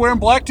people are wearing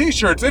black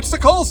T-shirts. It's the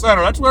call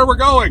center. That's where we're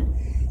going.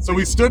 So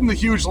we stood in the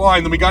huge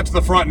line, then we got to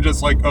the front and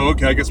just like, oh,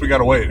 okay, I guess we got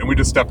to wait. And we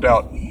just stepped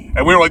out.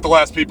 And we were like the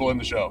last people in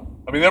the show.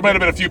 I mean, there might have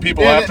been a few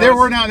people after us. There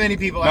were not many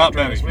people Not after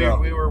many, us. no.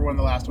 We were one of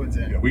the last ones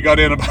in. Yeah, we got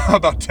in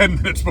about 10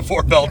 minutes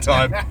before bell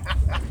time.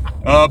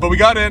 But we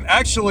got in.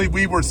 Actually,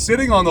 we were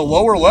sitting on the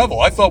lower level.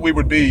 I thought we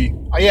would be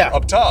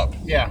up top.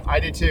 Yeah, I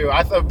did too.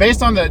 I thought,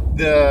 based on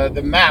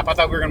the map, I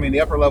thought we were going to be in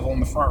the upper level in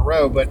the front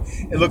row, but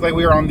it looked like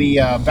we were on the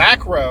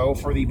back row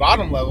for the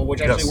bottom level,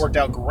 which actually worked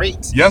out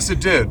great. Yes,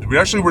 it did. We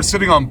actually were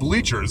sitting on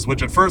bleachers,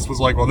 which at first was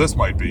like, well, this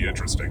might be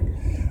interesting.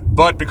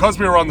 But because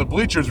we were on the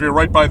bleachers, we were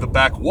right by the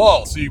back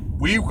wall. So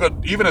we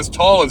could, even as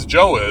tall as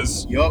Joe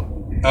is,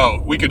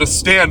 we could just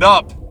stand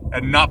up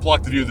and not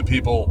block the view of the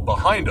people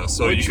behind us,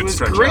 so you could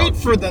stretch out. Which was great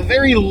for the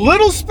very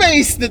little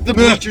space that the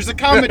bleachers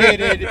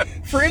accommodated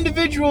for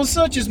individuals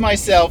such as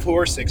myself who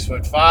are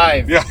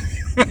 6'5".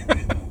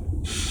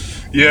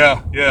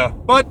 Yeah. Yeah.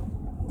 But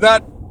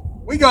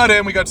we got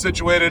in, we got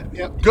situated.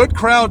 Yep. Good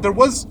crowd. There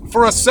was,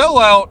 for a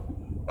sellout,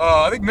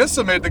 I think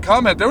Nissa made the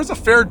comment, there was a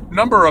fair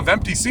number of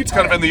empty seats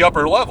kind of in the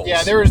upper levels.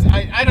 Yeah, there was.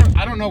 I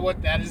don't know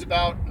what that is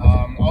about.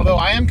 Although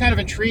I am kind of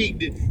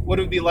intrigued what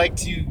it would be like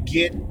to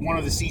get one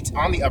of the seats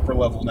on the upper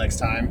level next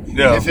time.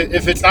 Yeah.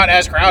 If it's not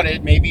as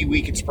crowded, maybe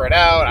we could spread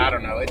out. I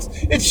don't know.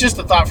 It's just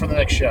a thought for the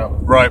next show.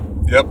 Right.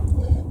 Yep.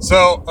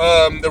 So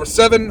there were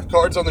 7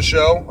 cards on the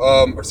show,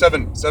 or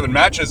seven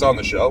matches on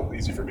the show.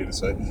 Easy for me to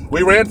say.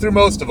 We ran through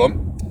most of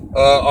them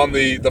on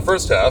the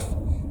first half.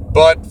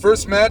 But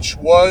first match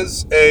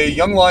was a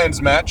Young Lions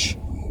match.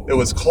 It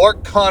was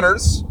Clark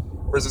Connors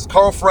versus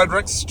Carl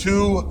Fredericks,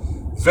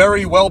 2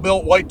 very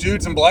well-built white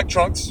dudes in black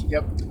trunks.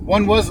 Yep.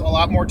 One was a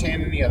lot more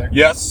tan than the other.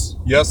 Yes,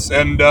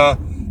 and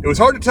it was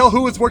hard to tell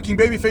who was working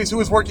babyface, who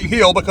was working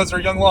heel, because they're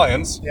Young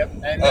Lions. Yep,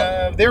 and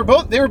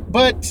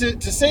but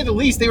to say the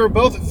least, they were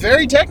both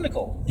very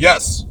technical.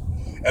 Yes,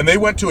 and they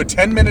went to a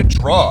 10-minute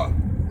draw.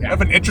 Yeah. Kind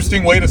of an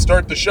interesting way to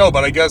start the show,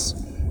 but I guess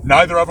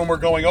neither of them were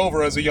going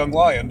over as a Young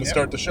Lion to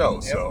start the show.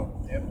 Yep.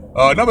 So, Yep.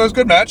 No, but it was a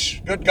good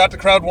match. Good, got the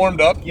crowd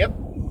warmed up. Yep.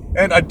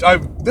 And I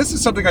this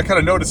is something I kind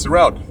of noticed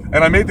throughout, and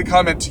I made the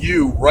comment to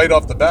you right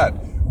off the bat.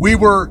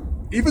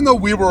 Even though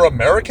we were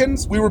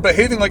Americans, we were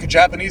behaving like a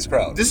Japanese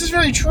crowd. This is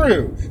very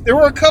true. There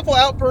were a couple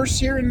outbursts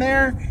here and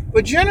there,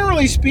 but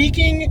generally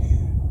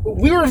speaking,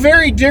 we were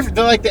very different.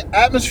 The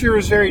atmosphere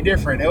was very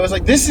different. It was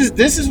like, this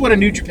is what a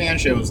New Japan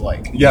show is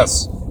like.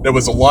 Yes, there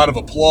was a lot of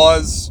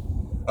applause,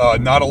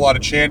 not a lot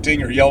of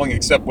chanting or yelling,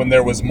 except when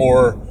there was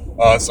more.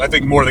 I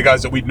think more of the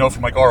guys that we'd know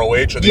from like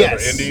ROH or the other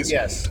indies.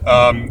 Yes.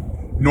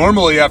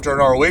 Normally, after an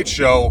ROH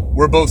show,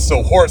 we're both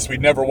so hoarse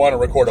we'd never want to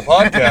record a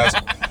podcast,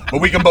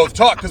 but we can both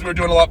talk because we're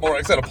doing a lot more,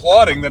 like I said,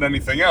 applauding than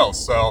anything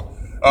else. So,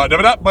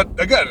 but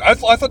again, I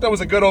thought that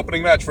was a good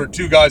opening match for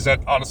 2 guys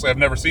that honestly I've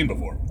never seen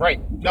before. Right.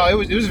 No, it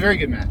was a very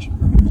good match.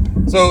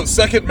 So,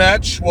 second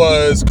match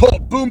was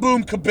called Boom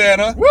Boom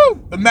Cabana.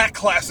 Woo! The Mac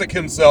Classic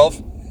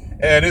himself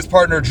and his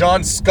partner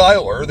John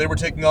Schuyler. They were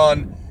taking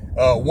on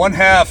one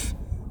half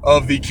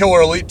of the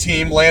Killer Elite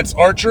team, Lance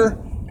Archer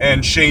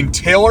and Shane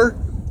Taylor.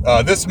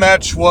 This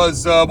match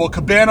was,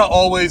 Cabana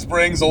always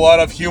brings a lot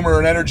of humor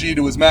and energy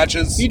to his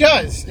matches. He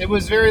does. It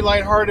was very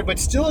lighthearted, but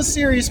still a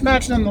serious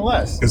match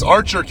nonetheless. Because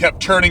Archer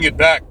kept turning it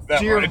back.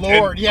 Dear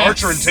Lord, yes.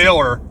 Archer and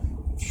Taylor,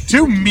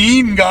 two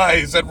mean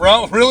guys that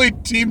really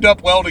teamed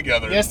up well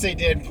together. Yes, they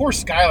did. Poor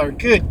Skylar.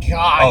 Good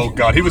God. Oh,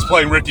 God. He was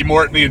playing Ricky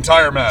Morton the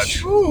entire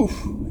match. Whew.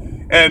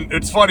 And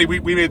it's funny, we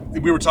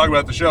were talking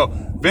about the show.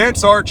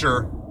 Lance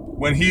Archer,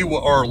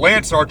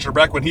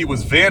 back when he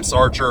was Vance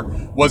Archer,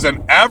 was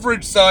an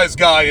average-sized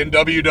guy in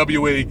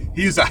WWE.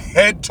 He's a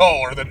head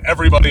taller than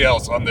everybody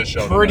else on this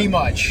show. Pretty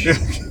much.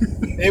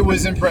 It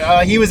was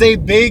he was a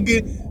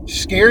big,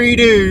 scary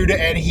dude,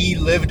 and he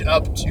lived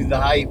up to the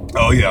hype.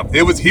 Oh, yeah.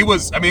 He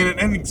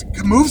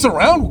moves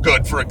around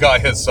good for a guy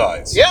his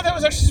size. Yeah, that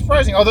was actually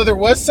surprising. Although there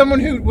was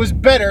someone who was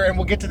better, and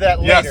we'll get to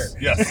that later.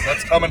 Yes,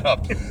 that's coming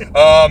up.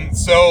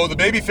 So the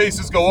baby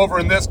faces go over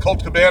in this.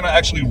 Colt Cabana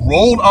actually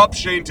rolled up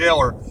Shane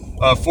Taylor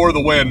for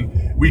the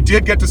win. We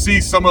did get to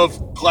see some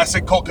of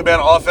classic Colt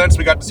Cabana offense.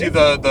 We got to see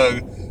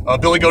the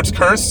Billy Goat's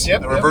Curse,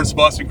 the reverse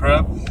Boston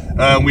Crab.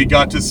 We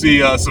got to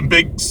see some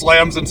big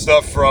slams and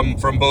stuff from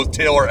both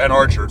Taylor and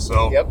Archer.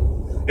 So,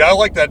 yeah, I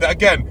like that.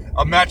 Again,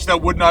 a match that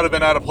would not have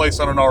been out of place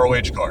on an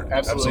ROH card.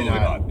 Absolutely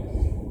not.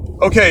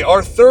 Okay,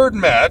 our third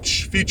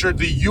match featured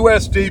the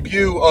U.S.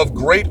 debut of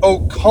Great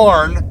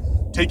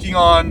O'Karn taking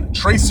on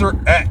Tracer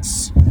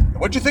X.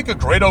 What'd you think of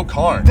Great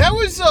O'Karn? That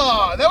was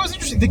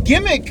interesting. The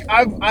gimmick,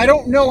 I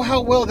don't know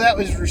how well that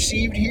was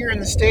received here in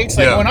the States.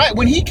 Like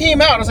when he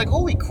came out, I was like,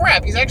 holy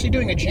crap, he's actually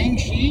doing a Jiang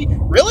Shi?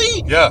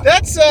 Really? Yeah.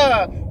 That's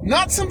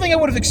not something I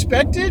would have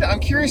expected.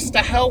 I'm curious as to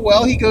how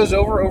well he goes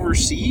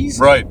overseas.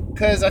 Right.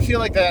 Because I feel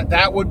like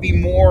that would be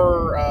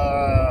more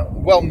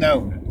well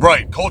known.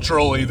 Right.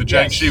 Culturally, the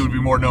Jiang Shi would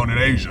be more known in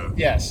Asia.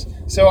 Yes.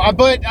 So,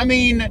 but I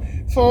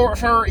mean,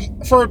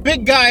 for a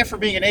big guy, for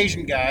being an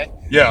Asian guy,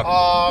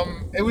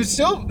 he was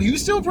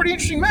still a pretty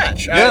interesting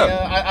match.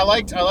 Yeah. I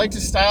liked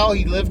his style.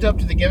 He lived up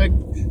to the gimmick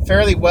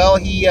fairly well.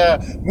 He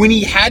when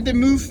he had to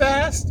move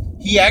fast,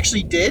 he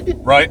actually did.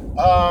 Right.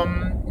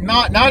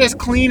 Not as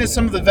clean as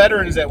some of the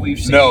veterans that we've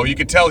seen. No, you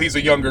could tell he's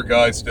a younger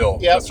guy still.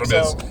 Yeah. That's from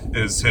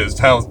his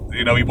how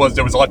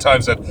there was a lot of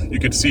times that you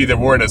could see they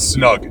weren't as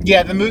snug.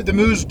 Yeah, the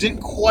moves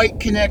didn't quite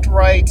connect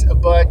right,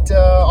 but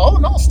all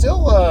in all,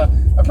 still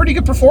a pretty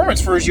good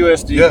performance for his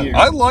US debut. Yeah,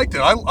 I liked it.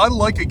 I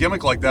like a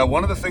gimmick like that.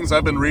 One of the things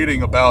I've been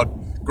reading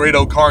about Great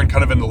O'Karn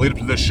kind of in the lead up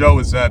to this show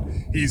is that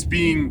he's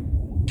being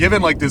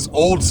given like this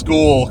old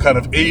school kind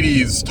of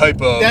 80s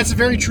type of... That's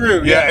very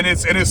true. Yeah, and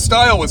his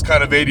style was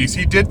kind of 80s.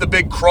 He did the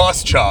big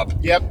cross chop.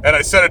 Yep. And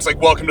I said it's like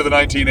welcome to the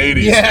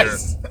 1980s.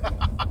 Yes.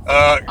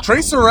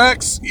 Tracer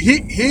X,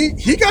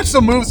 he got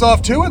some moves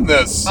off too in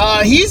this.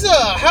 He's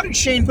how did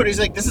Shane put it? He's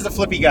like, this is a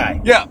flippy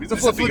guy. Yeah, he's a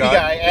flippy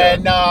guy.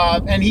 Yeah.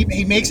 And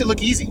he makes it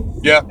look easy.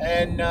 Yeah.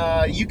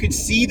 And you could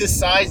see the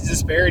size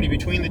disparity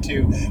between the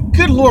two.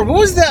 Good Lord, what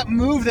was that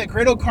move that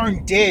Great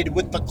O'Karn did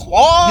with the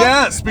claw?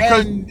 Yes,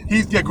 because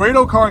Great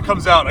O'Karn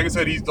comes out, like I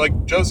said, he's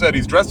like Joe said,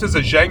 he's dressed as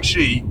a Jiang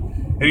Shi,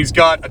 and he's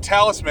got a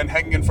talisman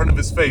hanging in front of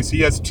his face.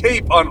 He has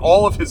tape on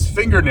all of his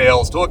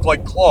fingernails to look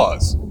like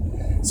claws.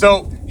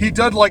 So he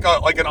did like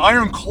an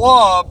iron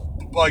claw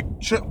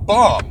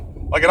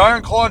bomb, like an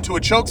iron claw into a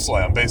choke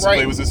slam. Basically,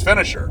 right. Was his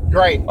finisher.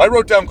 Right. I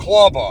wrote down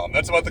claw bomb.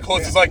 That's about the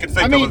closest I could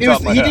think of the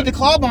top of my head. He did the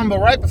claw bomb, but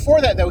right before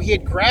that, though, he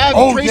had grabbed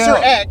Tracer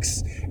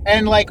X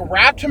and like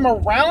wrapped him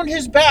around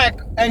his back,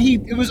 and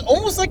it was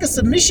almost like a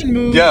submission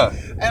move. Yeah.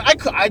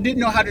 And I didn't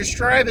know how to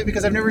describe it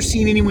because I've never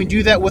seen anyone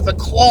do that with a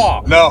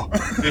claw. No,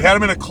 he had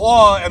him in a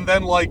claw and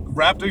then like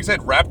wrapped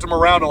him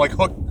around and like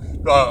hooked.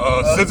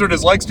 Scissored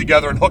his legs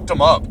together and hooked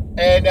him up.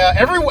 And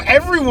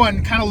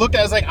everyone kind of looked at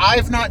it as like,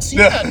 I've not seen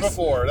that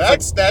before.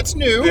 That's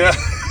new. Yeah.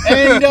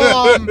 And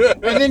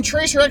then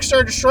Tracer X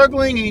started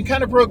struggling and he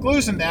kind of broke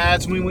loose, and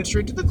that's when we went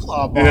straight to the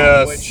claw bomb.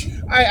 Yes. Which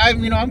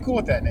I'm cool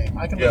with that name.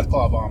 I can live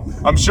claw bomb.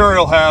 I'm sure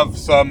he'll have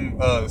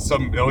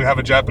he'll have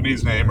a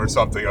Japanese name or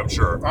something. I'm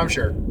sure.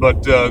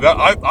 But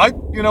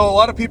a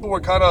lot of people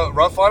were kind of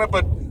rough on it.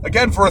 But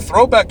again, for a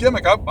throwback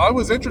gimmick, I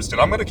was interested.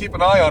 I'm going to keep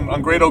an eye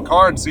on Great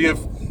O'Karn and see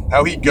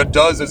how he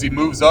does as he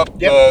moves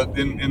up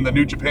in the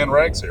New Japan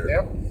ranks here.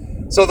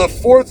 Yep. So the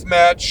fourth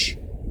match,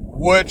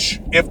 which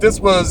if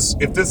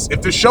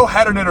this show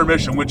had an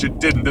intermission, which it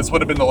didn't, this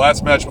would have been the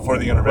last match before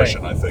the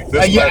intermission, right. I think.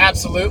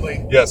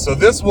 Absolutely. Yeah, so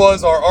this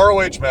was our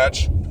ROH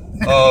match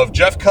of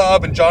Jeff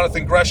Cobb and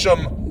Jonathan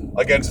Gresham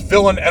against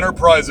Villain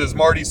Enterprises,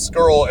 Marty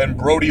Scurll and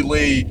Brody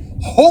Lee.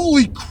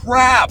 Holy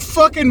crap!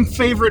 Fucking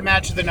favorite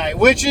match of the night,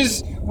 which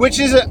is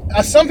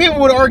some people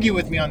would argue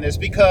with me on this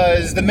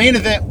because the main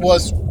event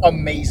was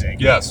amazing.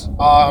 Yes.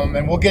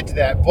 And we'll get to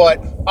that,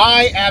 but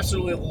I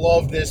absolutely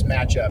love this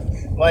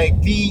matchup. Like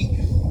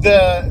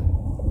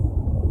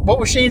what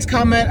was Shane's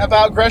comment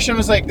about Gresham?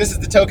 Was like, this is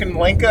the Token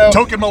Malenko.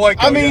 Token Malenko.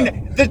 I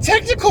mean, the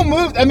technical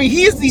move. I mean,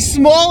 he is the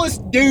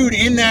smallest dude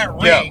in that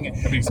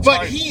ring,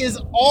 but he is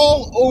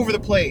all over the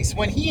place.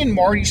 When he and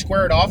Marty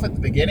squared off at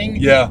the beginning,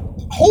 yeah.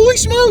 Holy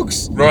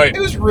smokes! Right.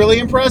 It was really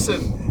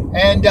impressive.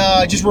 And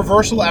just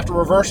reversal after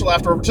reversal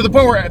after, to the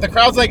point where the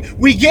crowd's like,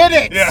 we get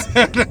it. Yeah.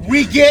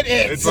 We get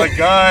it. It's like,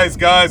 guys,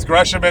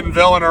 Gresham and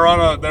Villain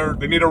are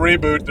they need a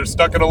reboot. They're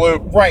stuck in a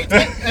loop. Right.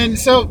 And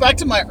so back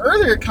to my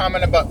earlier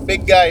comment about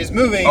big guys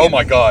moving. Oh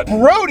my God.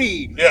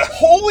 Brody. Yeah.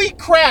 Holy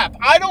crap.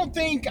 I don't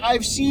think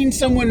I've seen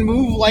someone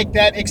move like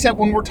that except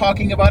when we're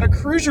talking about a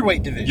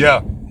cruiserweight division.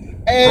 Yeah.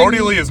 And Brody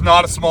Lee is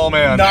not a small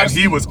man, and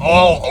he was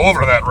all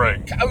over that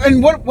ring.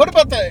 And what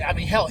about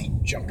hell, he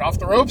jumped off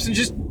the ropes and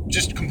just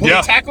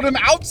completely tackled him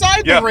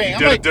outside the ring.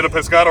 Yeah, did a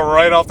Pescado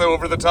right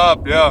over the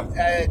top, yeah.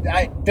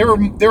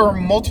 There were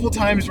multiple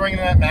times during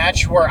that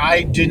match where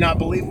I did not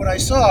believe what I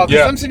saw.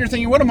 Because I'm sitting there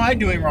thinking, what am I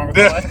doing wrong with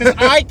my life? Because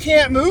I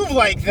can't move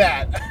like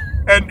that.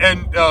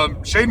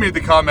 And Shane made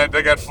the comment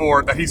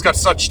that he's got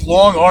such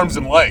long arms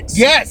and legs.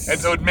 Yes. And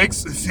so it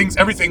makes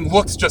everything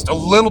looks just a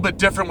little bit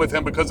different with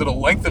him because of the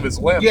length of his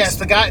limbs. Yes,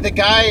 the guy,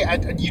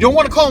 you don't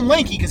want to call him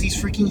lanky because he's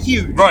freaking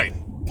huge. Right.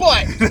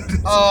 But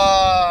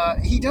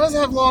he does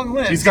have long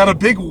limbs. He's got a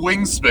big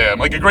wingspan,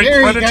 like a great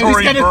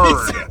predatory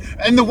bird.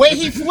 And the way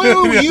he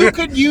flew, you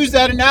could use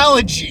that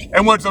analogy.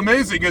 And what's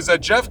amazing is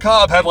that Jeff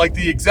Cobb had like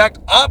the exact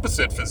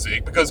opposite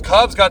physique because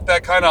Cobb's got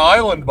that kind of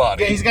island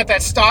body. Yeah, he's got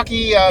that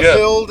stocky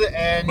build,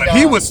 but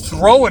he was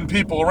throwing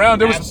people around.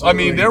 There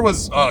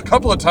was a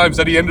couple of times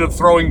that he ended up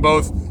throwing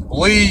both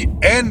Lee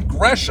and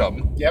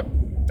Gresham. Yep.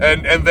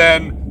 And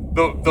then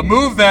the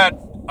move that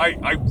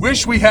I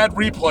wish we had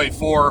replay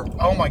for.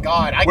 Oh my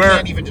God, I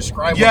can't even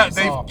describe what I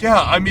saw.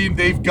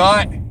 They've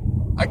got.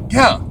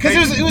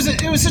 Because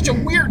it was such a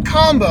weird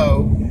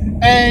combo,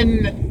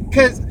 and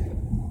because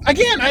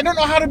again, I don't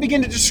know how to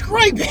begin to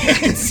describe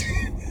it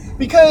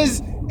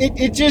because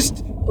it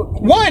just,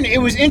 one,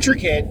 it was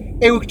intricate.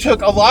 It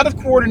took a lot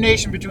of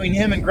coordination between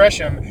him and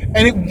Gresham,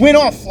 and it went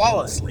off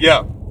flawlessly.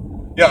 Yeah.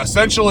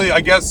 Essentially,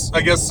 I guess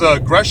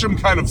Gresham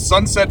kind of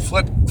sunset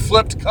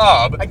flipped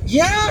Cobb.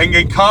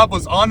 And Cobb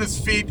was on his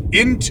feet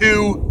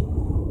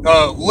into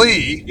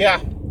Lee.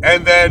 Yeah.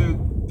 And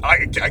then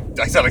I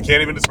said I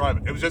can't even describe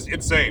it. It was just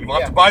insane. We'll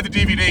have to buy the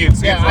DVD and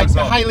see it for I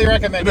ourselves. highly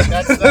recommend it.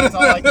 That's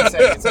all I can say.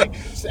 It's like,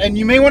 and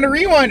you may want to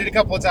rewind it a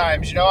couple of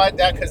times,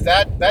 because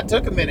that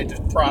took a minute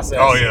to process.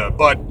 Oh yeah,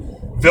 but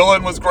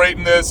Villain was great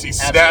in this. He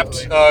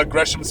snapped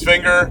Gresham's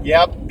finger.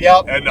 Yep.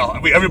 And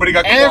everybody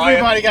got quiet.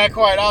 Everybody got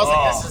quiet. I was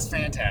like, this is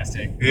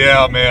fantastic.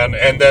 Yeah, man.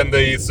 And then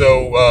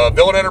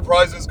Villain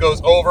Enterprises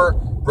goes over.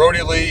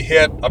 Brody Lee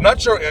hit. I'm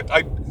not sure.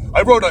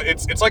 I wrote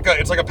it's like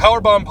a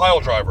powerbomb pile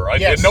driver. I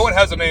know it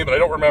has a name, but I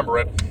don't remember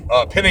it.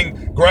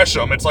 Pinning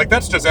Gresham. It's like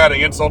that's just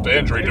adding insult to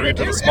injury, doing it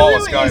to the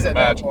smallest guy in the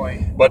match.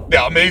 But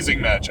yeah,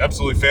 amazing match,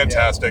 absolutely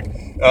fantastic.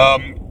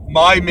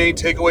 My main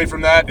takeaway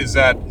from that is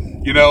that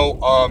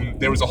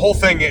there was a whole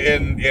thing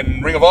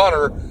in Ring of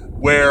Honor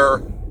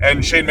where,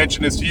 and Shane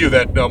mentioned this to you,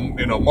 that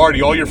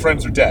Marty, all your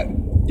friends are dead.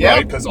 Yeah.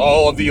 Right? Because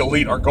all of the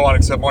elite are gone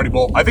except Marty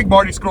Bull. I think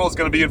Marty Scurll is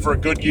going to be in for a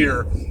good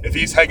year if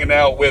he's hanging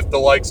out with the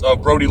likes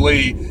of Brody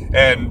Lee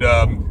and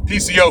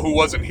PCO, who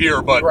wasn't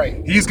here. But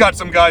he's got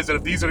some guys that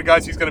if these are the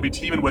guys he's going to be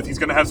teaming with, he's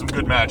going to have some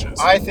good matches.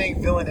 I think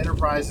Villain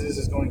Enterprises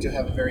is going to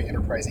have a very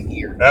enterprising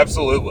year.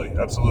 Absolutely.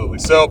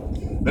 So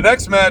the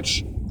next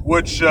match,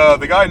 which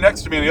the guy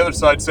next to me on the other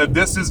side said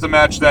this is the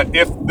match that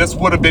if this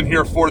would have been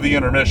here for the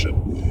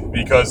intermission,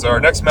 because our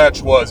next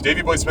match was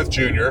Davey Boy Smith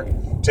Jr.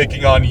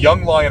 taking on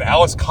young lion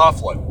Alice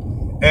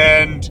Coughlin.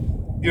 And,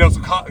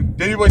 so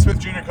Davey Boy Smith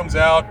Jr. comes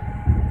out.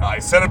 I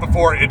said it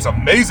before, it's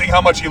amazing how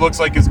much he looks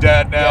like his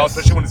dad now,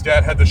 especially when his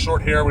dad had the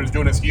short hair when he was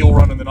doing his heel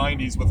run in the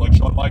 90s with like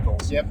Shawn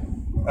Michaels. Yep.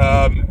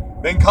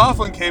 Then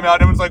Coughlin came out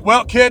and was like,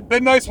 well, kid,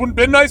 been nice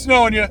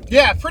knowing you.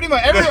 Yeah, pretty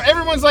much.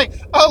 Everyone's like,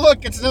 oh,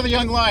 look, it's another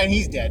young lion.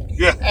 He's dead.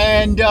 Yeah.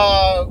 And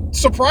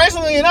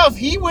surprisingly enough,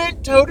 he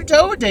went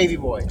toe-to-toe with Davey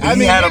Boy.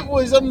 It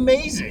was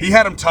amazing. He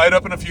had him tied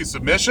up in a few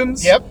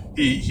submissions. Yep.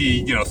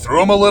 He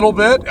threw him a little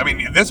bit. I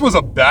mean, this was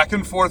a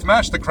back-and-forth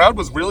match. The crowd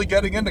was really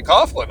getting into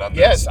Coughlin on this.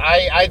 Yes,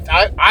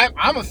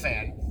 I'm a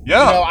fan.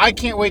 Yeah. I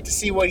can't wait to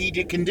see what he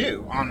can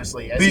do,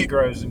 honestly, as he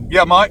grows.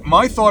 Yeah,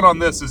 my thought on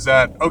this is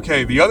that,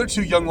 okay, the other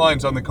two young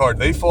lions on the card,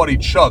 they fought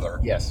each other.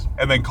 Yes.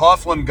 And then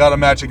Coughlin got a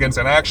match against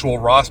an actual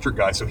roster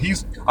guy. So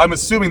I'm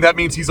assuming that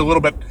means he's a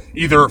little bit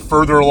either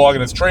further along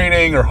in his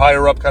training or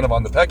higher up kind of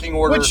on the pecking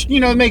order. Which,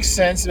 it makes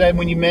sense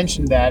when you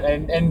mentioned that.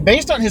 And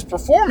based on his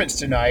performance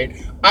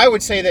tonight, I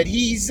would say that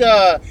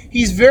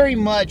he's very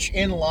much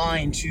in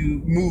line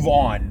to move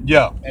on.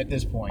 Yeah. At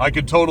this point. I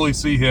could totally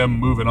see him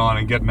moving on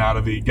and getting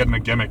a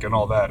gimmick and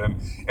all that,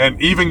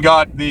 and even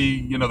got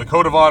the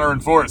code of honor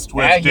enforced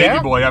with Davey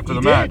Boy after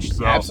the match.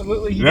 So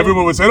absolutely, and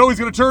everyone was saying, "Oh, he's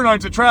going to turn on,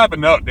 it's a trap,"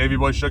 and no, Davey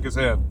Boy shook his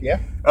hand. Yeah.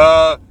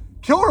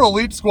 Killer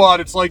Elite Squad.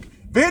 It's like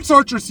Vance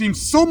Archer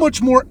seems so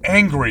much more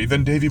angry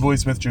than Davey Boy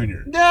Smith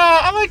Jr. Nah,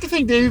 I like to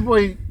think Davey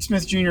Boy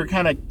Smith Jr.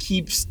 kind of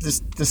keeps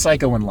the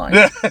psycho in line.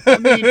 I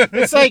mean,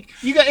 it's like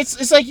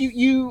it's like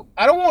you.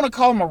 I don't want to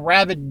call him a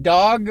rabid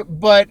dog,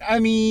 but I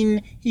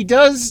mean, he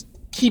does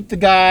keep the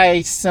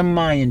guy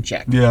semi in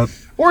check. Yeah.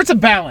 Or it's a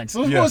balance.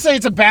 We'll say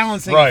it's a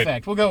balancing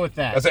effect. We'll go with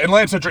that. And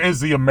Lance Archer is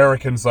the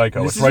American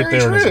Psycho. It's right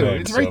there in his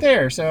name. It's right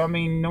there. So, I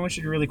mean, no one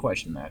should really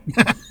question that.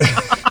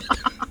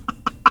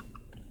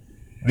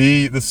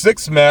 The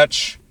sixth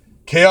match,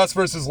 Chaos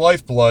versus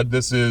Lifeblood.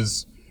 This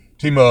is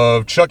team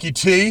of Chucky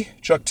T,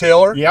 Chuck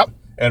Taylor. Yep.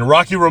 And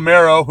Rocky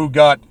Romero, who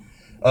got,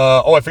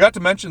 I forgot to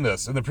mention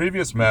this in the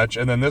previous match,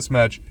 and then this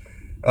match,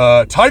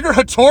 Tiger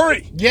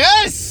Hattori.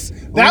 Yes!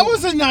 That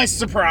was a nice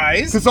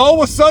surprise. Because all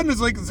of a sudden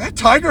it's like, is that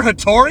Tiger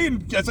Hattori?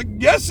 And it's like,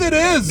 yes, it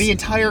is. The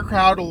entire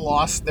crowd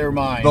lost their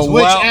minds, The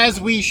which, lou-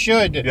 as we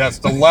should. Yes,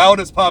 the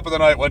loudest pop of the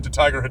night went to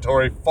Tiger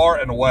Hattori, far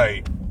and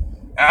away.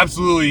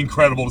 Absolutely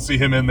incredible to see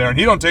him in there, and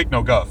he don't take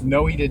no guff.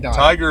 No, he did not.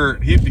 Tiger,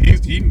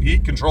 he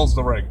controls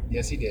the ring.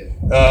 Yes, he did.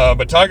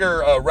 But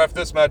Tiger ref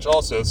this match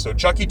also. So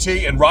Chucky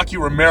T and Rocky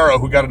Romero,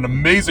 who got an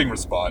amazing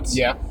response.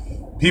 Yeah.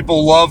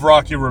 People love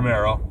Rocky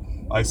Romero.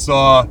 I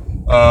saw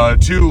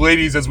two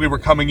ladies as we were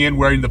coming in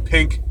wearing the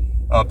pink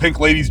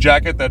ladies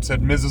jacket that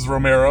said Mrs.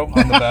 Romero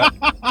on the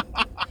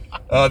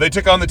back. They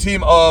took on the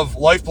team of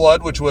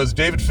Lifeblood, which was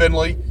David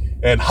Finlay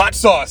and Hot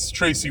Sauce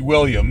Tracy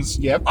Williams.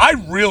 Yep. I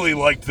really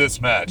liked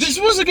this match. This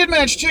was a good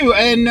match, too,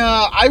 and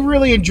I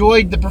really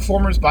enjoyed the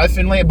performance by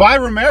Finlay. By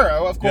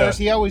Romero, of course.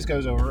 Yeah. He always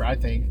goes over, I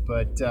think.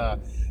 But,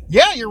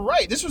 yeah, you're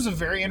right. This was a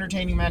very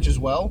entertaining match as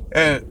well.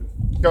 And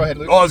Go ahead,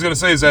 Luke. all I was going to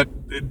say is that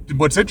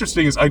what's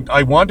interesting is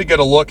I wanted to get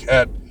a look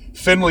at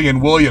Finlay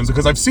and Williams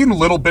because I've seen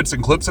little bits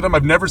and clips of them.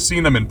 I've never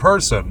seen them in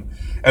person.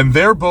 And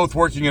they're both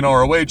working in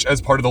ROH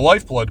as part of the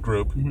Lifeblood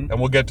group. And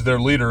we'll get to their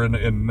leader in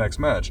the next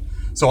match.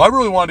 So I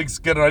really wanted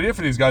to get an idea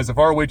for these guys. If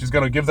ROH is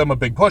going to give them a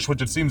big push,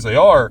 which it seems they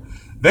are,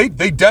 they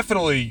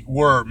definitely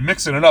were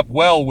mixing it up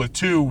well with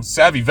two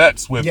savvy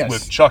vets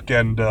with Chuck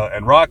and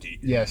Rocky.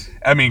 Yes.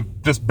 I mean,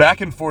 just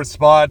back and forth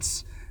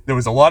spots. There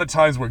was a lot of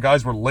times where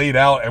guys were laid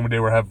out and they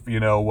were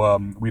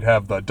we'd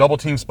have the double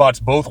team spots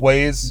both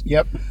ways.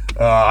 Yep.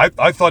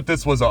 I thought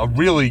this was a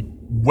really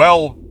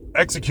well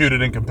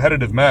executed and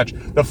competitive match.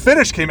 The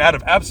finish came out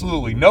of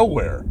absolutely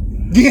nowhere.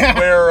 Yeah.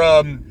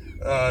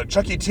 Where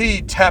Chucky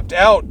T tapped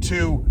out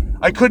to,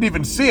 I couldn't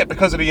even see it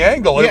because of the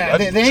angle. Yeah,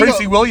 the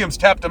Tracy angle, Williams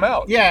tapped him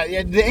out.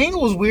 Yeah, the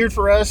angle was weird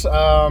for us,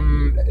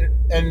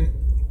 and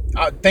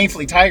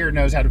thankfully Tiger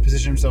knows how to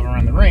position himself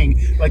around the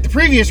ring. Like the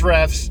previous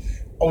refs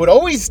would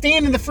always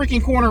stand in the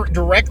freaking corner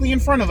directly in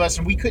front of us,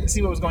 and we couldn't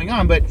see what was going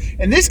on. But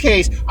in this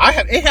case,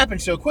 it happened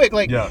so quick.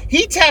 Like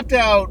he tapped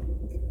out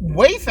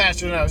way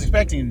faster than I was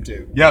expecting him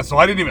to. Yeah, so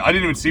I didn't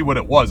even see what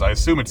it was. I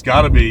assume it's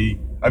got to be.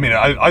 I mean,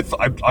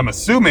 I'm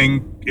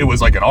assuming it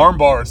was like an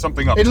armbar or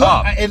something up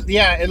top.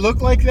 It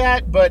looked like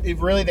that, but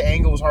really the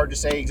angle was hard to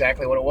say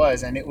exactly what it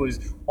was, and it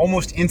was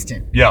almost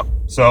instant. Yeah,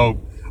 so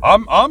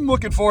I'm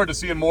looking forward to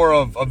seeing more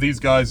of these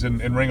guys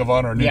in Ring of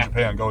Honor and New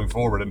Japan going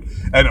forward,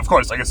 and of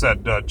course, like I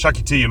said,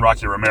 Chucky T and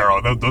Rocky Romero,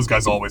 those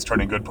guys always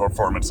turn in good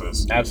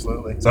performances.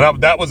 Absolutely. So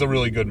that was a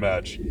really good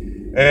match,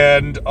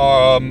 and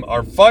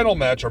our final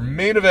match, our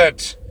main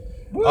event.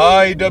 Woo.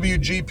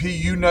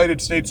 IWGP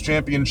United States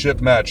Championship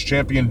match.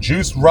 Champion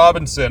Juice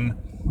Robinson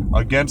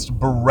against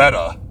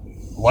Beretta.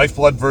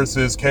 Lifeblood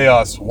versus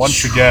Chaos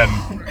once again.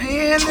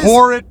 Man,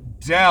 tore it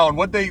down.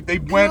 What they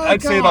went,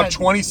 I'd say about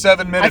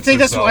 27 minutes. I think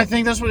that's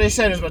what they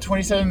said. It was about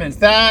 27 minutes.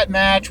 That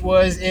match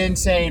was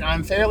insane.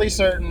 I'm fairly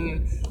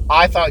certain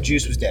I thought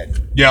Juice was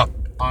dead. Yeah.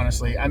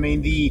 Honestly, I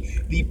mean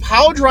the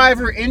pile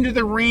driver into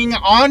the ring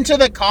onto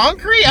the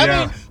concrete. I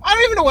mean, I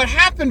don't even know what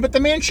happened, but the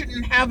man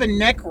shouldn't have a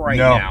neck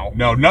now.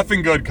 No,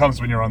 nothing good comes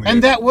when you're on the.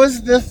 And that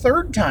was the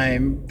third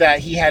time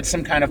that he had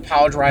some kind of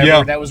pile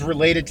driver that was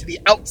related to the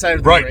outside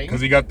of the ring. Right, because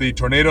he got the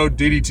tornado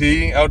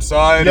DDT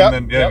outside,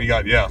 and then he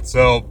got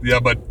So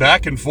but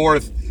back and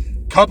forth.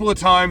 Couple of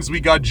times we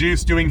got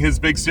Juice doing his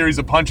big series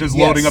of punches,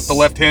 loading up the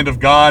left hand of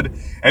God,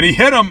 and he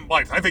hit him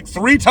like I think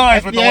 3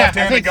 times with the left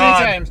hand of God.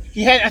 3 times.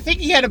 I think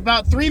he had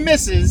about 3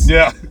 misses.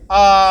 Yeah.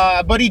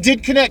 But he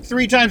did connect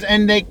 3 times,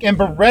 and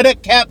Beretta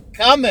kept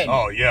coming.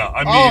 Oh yeah,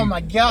 I mean, oh my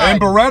God.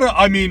 And Beretta,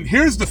 I mean,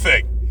 here's the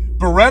thing,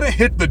 Beretta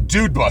hit the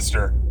Dude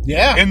Buster.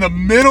 Yeah. In the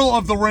middle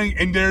of the ring,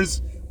 and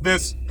there's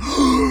this.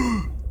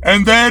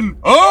 And then,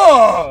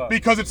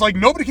 because it's like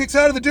nobody kicks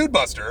out of the Dude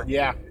Buster.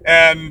 Yeah.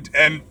 And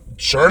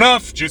sure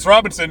enough, Juice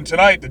Robinson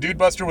tonight, the Dude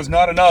Buster was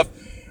not enough.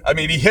 I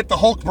mean, he hit the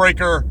Hulk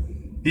Breaker.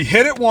 He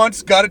hit it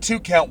once, got a 2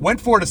 count, went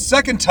for it a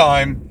second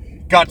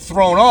time, got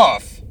thrown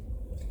off,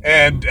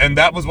 and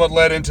that was what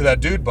led into that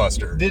Dude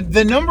Buster.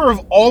 The number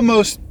of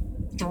almost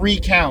 3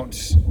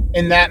 counts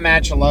in that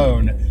match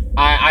alone,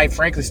 I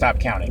frankly stopped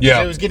counting.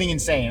 Yeah. It was getting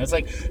insane. It's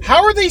like,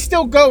 how are they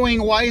still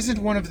going? Why isn't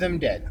one of them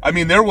dead? I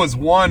mean, there was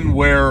one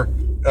where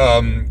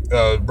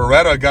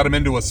Beretta got him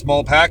into a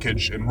small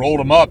package and rolled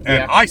him up,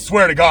 and I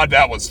swear to God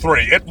that was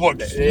 3. It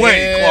looked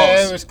way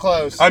close. It was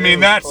close. I mean,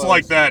 that's close.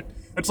 Like that.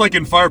 It's like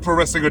in Fire Pro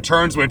Wrestling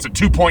Returns when it's a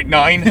 2.9.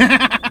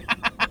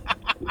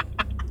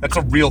 That's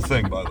a real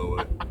thing, by the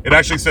way. It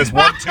actually says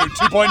 1, 2,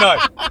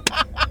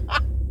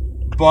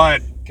 2.9.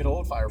 But good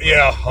old Fire Pro.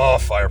 Yeah,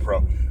 Fire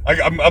Pro.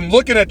 I'm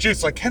looking at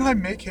Juice like, can I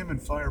make him in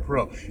Fire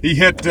Pro? He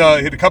hit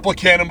a couple of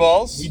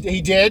cannonballs. He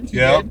did. He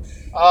did.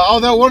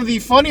 Although one of the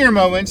funnier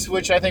moments,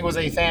 which I think was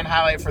a fan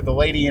highlight for the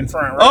lady in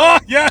front row, Oh,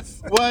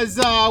 yes! was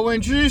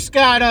when Juice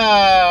got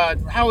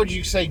how would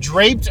you say,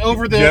 draped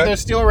over the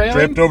steel railing?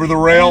 Draped over the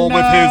rail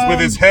And, with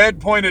his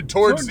head pointed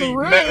towards the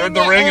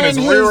ring and his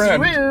rear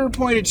end. rear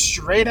pointed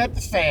straight at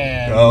the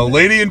fan.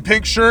 Lady in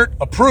pink shirt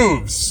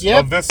approves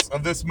Yep.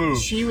 of this move.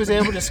 She was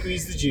able to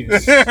squeeze the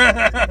juice.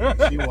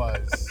 She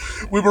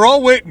was. We were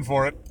all waiting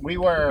for it, We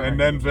were. and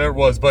then there it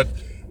was. But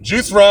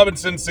Juice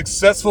Robinson's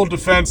successful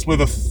defense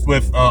with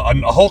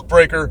a Hulk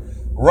breaker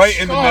right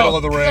in the middle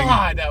of the ring.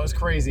 God, that was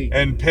crazy.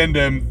 And pinned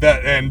him,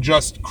 and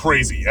just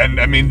crazy.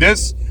 And I mean,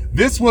 this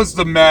was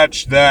the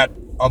match that,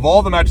 of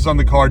all the matches on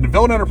the card, the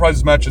Villain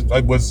Enterprises match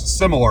was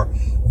similar.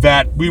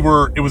 That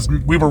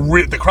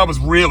the crowd was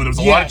real. There was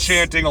a lot of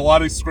chanting, a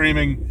lot of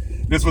screaming.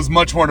 This was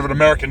much more of an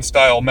American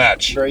style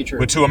match. Very true.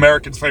 With two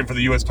Americans fighting for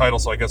the U.S. title,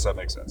 so I guess that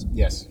makes sense.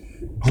 Yes.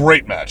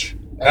 Great match.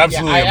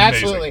 Absolutely amazing.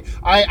 Absolutely.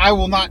 I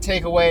will not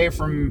take away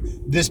from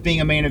this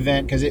being a main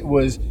event because it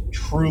was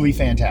truly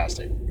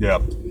fantastic. Yeah.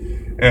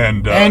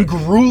 And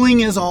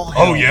grueling as all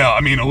hell. oh yeah,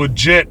 I mean a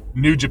legit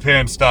New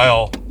Japan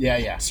style,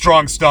 Yeah.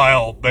 strong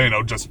style,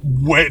 just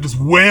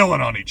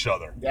wailing on each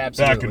other,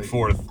 Absolutely. back and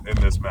forth in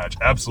this match.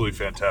 Absolutely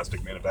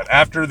fantastic main event.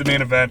 After the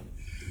main event,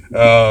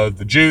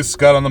 the Juice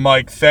got on the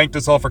mic, thanked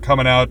us all for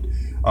coming out,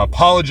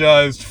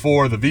 apologized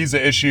for the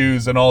visa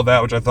issues and all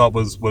that, which I thought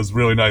was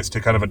really nice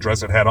to kind of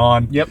address it head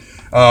on. Yep.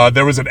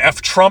 There was an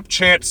F Trump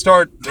chant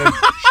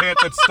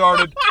that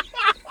started.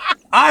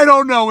 I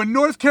don't know. In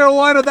North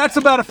Carolina, that's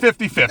about a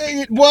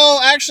 50-50. Well,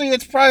 actually,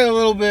 it's probably a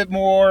little bit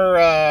more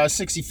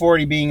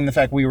 60-40 being the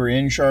fact we were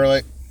in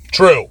Charlotte.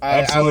 True.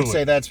 I Absolutely. would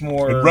say that's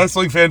more... And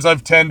wrestling fans,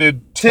 I've tend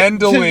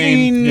to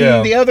lean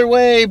the other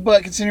way,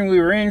 but considering we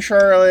were in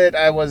Charlotte,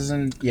 I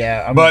wasn't...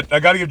 Yeah. But I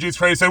got to give Juice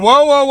credit. He said,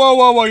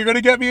 whoa, you're going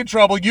to get me in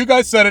trouble. You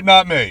guys said it,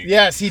 not me.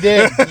 Yes, he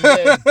did.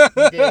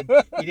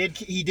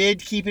 He did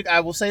keep it... I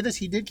will say this,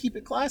 he did keep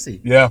it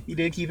classy. Yeah. He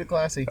did keep it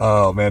classy.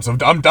 Oh, man. So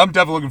I'm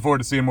definitely looking forward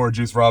to seeing more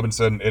Juice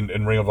Robinson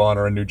in Ring of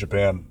Honor and New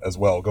Japan as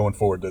well going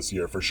forward this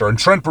year, for sure. And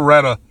Trent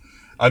Beretta,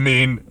 I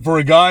mean, for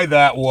a guy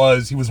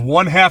he was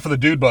one half of the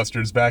Dude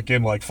Busters back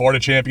in like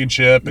Florida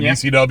Championship and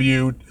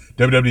ECW,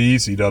 WWE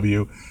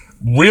ECW,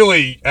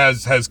 really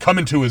has come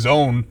into his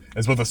own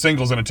as both a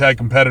singles and a tag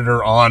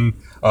competitor on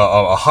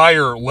a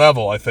higher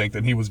level, I think,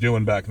 than he was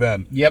doing back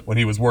then. Yep. When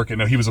he was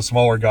working, he was a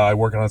smaller guy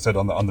working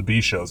on the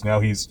B shows. Now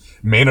he's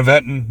main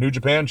eventing New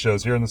Japan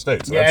shows here in the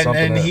States. So that's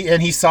something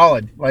he's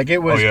solid. Like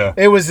it was. Oh, yeah.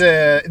 It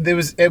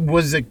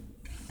was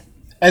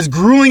as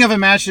grueling of a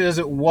match as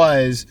it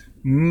was.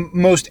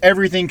 Most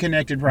everything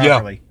connected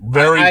properly.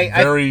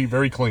 Yeah,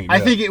 very clean. I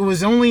think it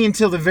was only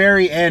until the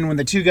very end when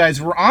the two guys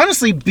were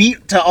honestly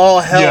beat to all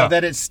hell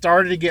that it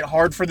started to get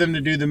hard for them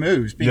to do the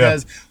moves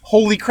because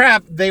holy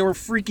crap, they were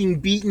freaking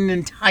beaten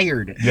and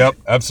tired. Yep,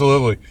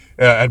 absolutely.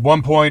 At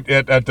one point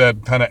at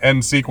that kind of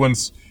end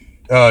sequence,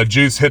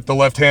 Juice hit the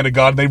left hand of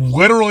God, and they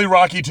literally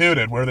Rocky II'd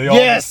it, where they all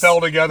just fell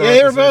together. Yeah,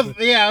 they were both.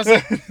 Yeah, I was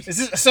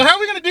like, so how are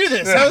we gonna do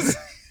this?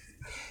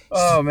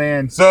 Oh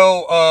man.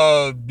 So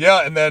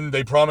and then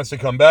they promised to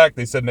come back.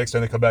 They said next time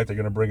they come back, they're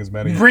going to bring as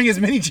many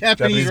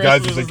Japanese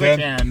guys wrestlers as they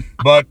can.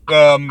 But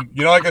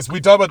I guess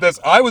we talked about this.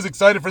 I was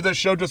excited for this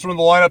show just from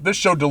the lineup. This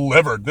show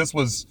delivered. This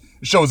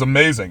show was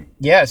amazing.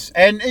 Yes,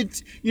 and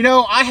it's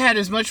I had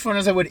as much fun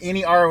as I would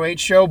any ROH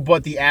show,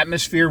 but the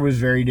atmosphere was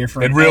very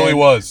different. It really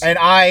was, and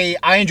I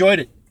enjoyed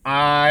it.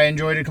 I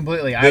enjoyed it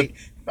completely.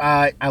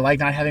 I like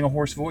not having a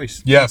hoarse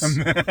voice. Yes.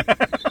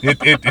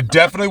 it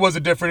definitely was a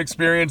different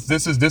experience.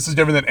 This is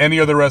different than any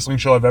other wrestling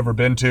show I've ever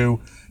been to.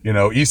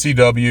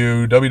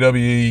 ECW,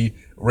 WWE,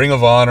 Ring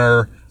of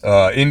Honor,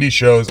 indie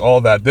shows,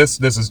 all that. This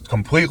is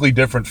completely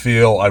different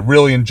feel. I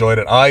really enjoyed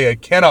it. I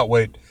cannot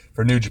wait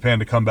for New Japan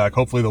to come back.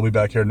 Hopefully they'll be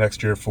back here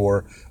next year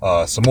for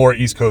some more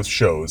East Coast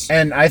shows.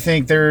 And I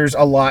think there's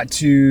a lot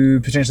to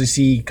potentially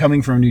see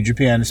coming from New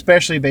Japan,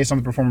 especially based on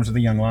the performance of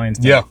the Young Lions.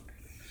 Yeah.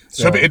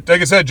 So, like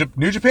I said,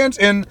 New Japan's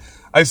in,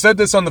 I said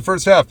this on the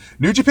first half,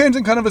 New Japan's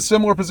in kind of a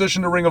similar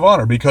position to Ring of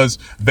Honor because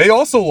they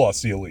also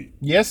lost the Elite.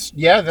 Yes,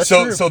 yeah, that's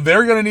true. So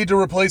they're going to need to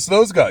replace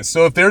those guys.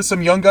 So if there's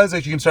some young guys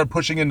that you can start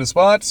pushing into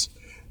spots,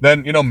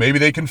 then, maybe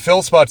they can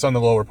fill spots on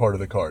the lower part of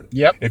the card.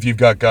 Yep. If you've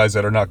got guys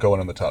that are not going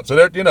on the top. So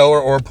they're,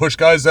 or push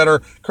guys that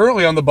are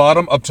currently on the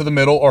bottom up to the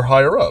middle or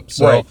higher up.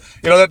 So,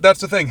 right. That's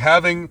the thing.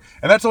 And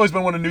that's always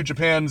been one of New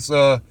Japan's,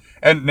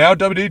 and now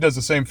WWE does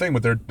the same thing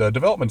with their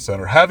development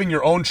center. Having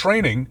your own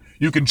training,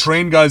 you can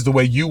train guys the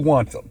way you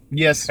want them.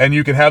 Yes. And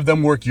you can have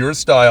them work your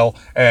style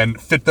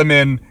and fit them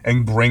in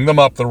and bring them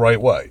up the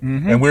right way.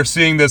 Mm-hmm. And we're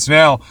seeing this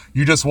now.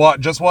 You just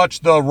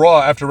watch the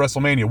Raw after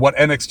WrestleMania, what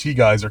NXT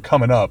guys are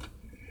coming up.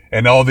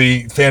 And all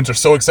the fans are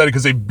so excited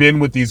because they've been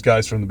with these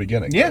guys from the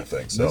beginning. Yeah, kind of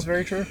thing. So, that's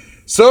very true.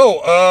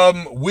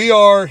 So we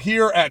are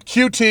here at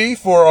QT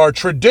for our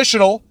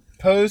traditional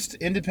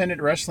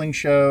post-independent wrestling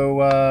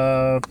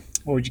show.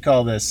 What would you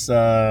call this?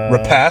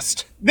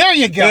 Repast. There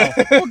you go.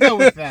 We'll go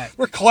with that.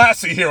 We're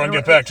classy here on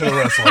Get Back to the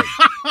Wrestling.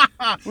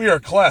 We are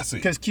classy.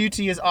 Because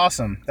QT is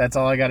awesome. That's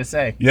all I got to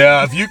say.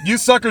 Yeah, if you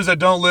suckers that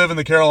don't live in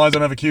the Carolinas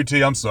don't have a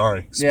QT, I'm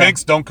sorry.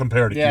 Spinks don't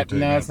compare to Yeah, QT. no,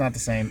 man. it's not the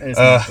same. It's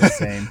not the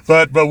same.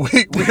 But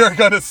we are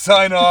going to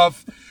sign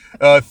off.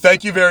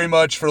 Thank you very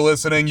much for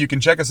listening. You can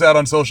check us out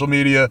on social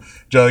media.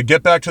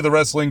 Get Back to the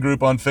Wrestling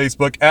group on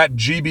Facebook, at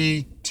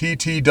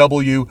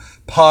GBTTW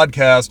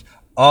Podcast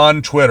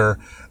on Twitter.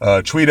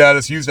 Tweet at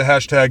us. Use the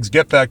hashtags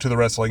Get Back to the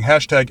Wrestling,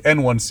 hashtag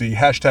N1C,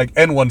 hashtag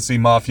N1C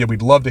Mafia.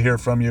 We'd love to hear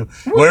from you.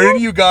 Where are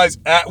you guys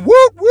at?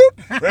 Whoop, whoop.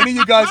 Are any of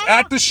you guys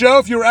at the show?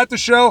 If you were at the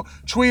show,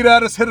 tweet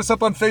at us. Hit us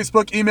up on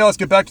Facebook. Email us,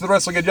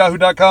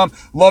 getbacktotherewrestling@yahoo.com.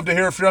 Love to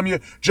hear from you.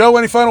 Joe,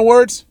 any final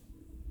words?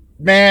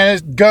 Man,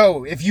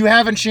 go. If you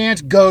have a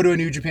chance, go to a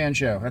New Japan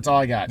show. That's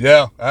all I got.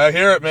 Yeah, I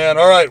hear it, man.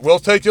 All right, we'll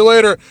take you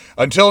later.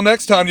 Until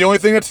next time, the only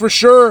thing that's for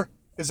sure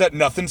is that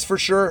nothing's for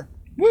sure.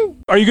 Woo.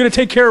 Are you going to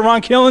take care of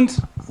Ron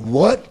Killens?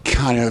 What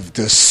kind of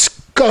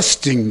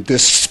disgusting,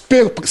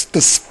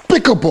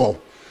 despicable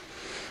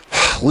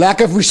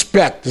lack of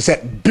respect is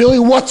that Billy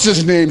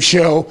What's-His-Name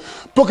show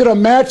booking a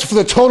match for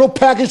the total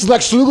package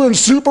Lex Luger and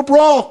Super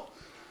Brawl?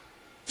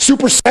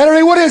 Super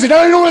Saturday? What is it? I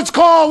don't even know what it's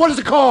called. What is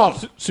it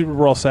called? Super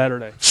Brawl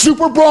Saturday.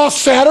 Super Brawl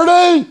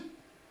Saturday?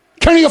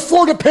 Can he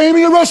afford to pay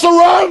me to wrestle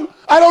Ron?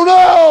 I don't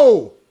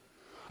know.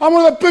 I'm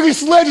one of the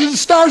biggest legends and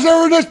stars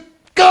ever in this.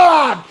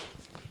 God!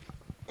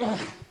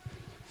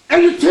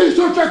 And your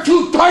t-shirts are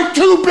too tight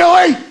too,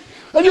 Billy!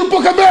 And you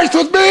book a match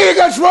with me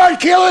against Ron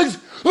Killens?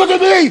 Look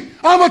at me!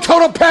 I'm a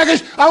total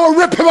package. I will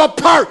rip him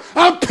apart.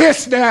 I'm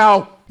pissed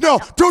now. No,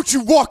 don't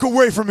you walk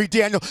away from me,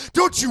 Daniel.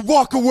 Don't you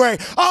walk away.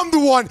 I'm the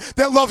one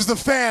that loves the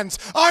fans.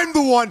 I'm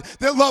the one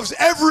that loves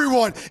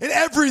everyone and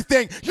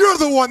everything. You're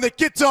the one that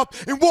gets up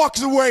and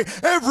walks away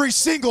every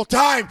single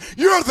time.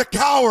 You're the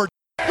coward.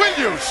 Will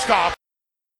you stop?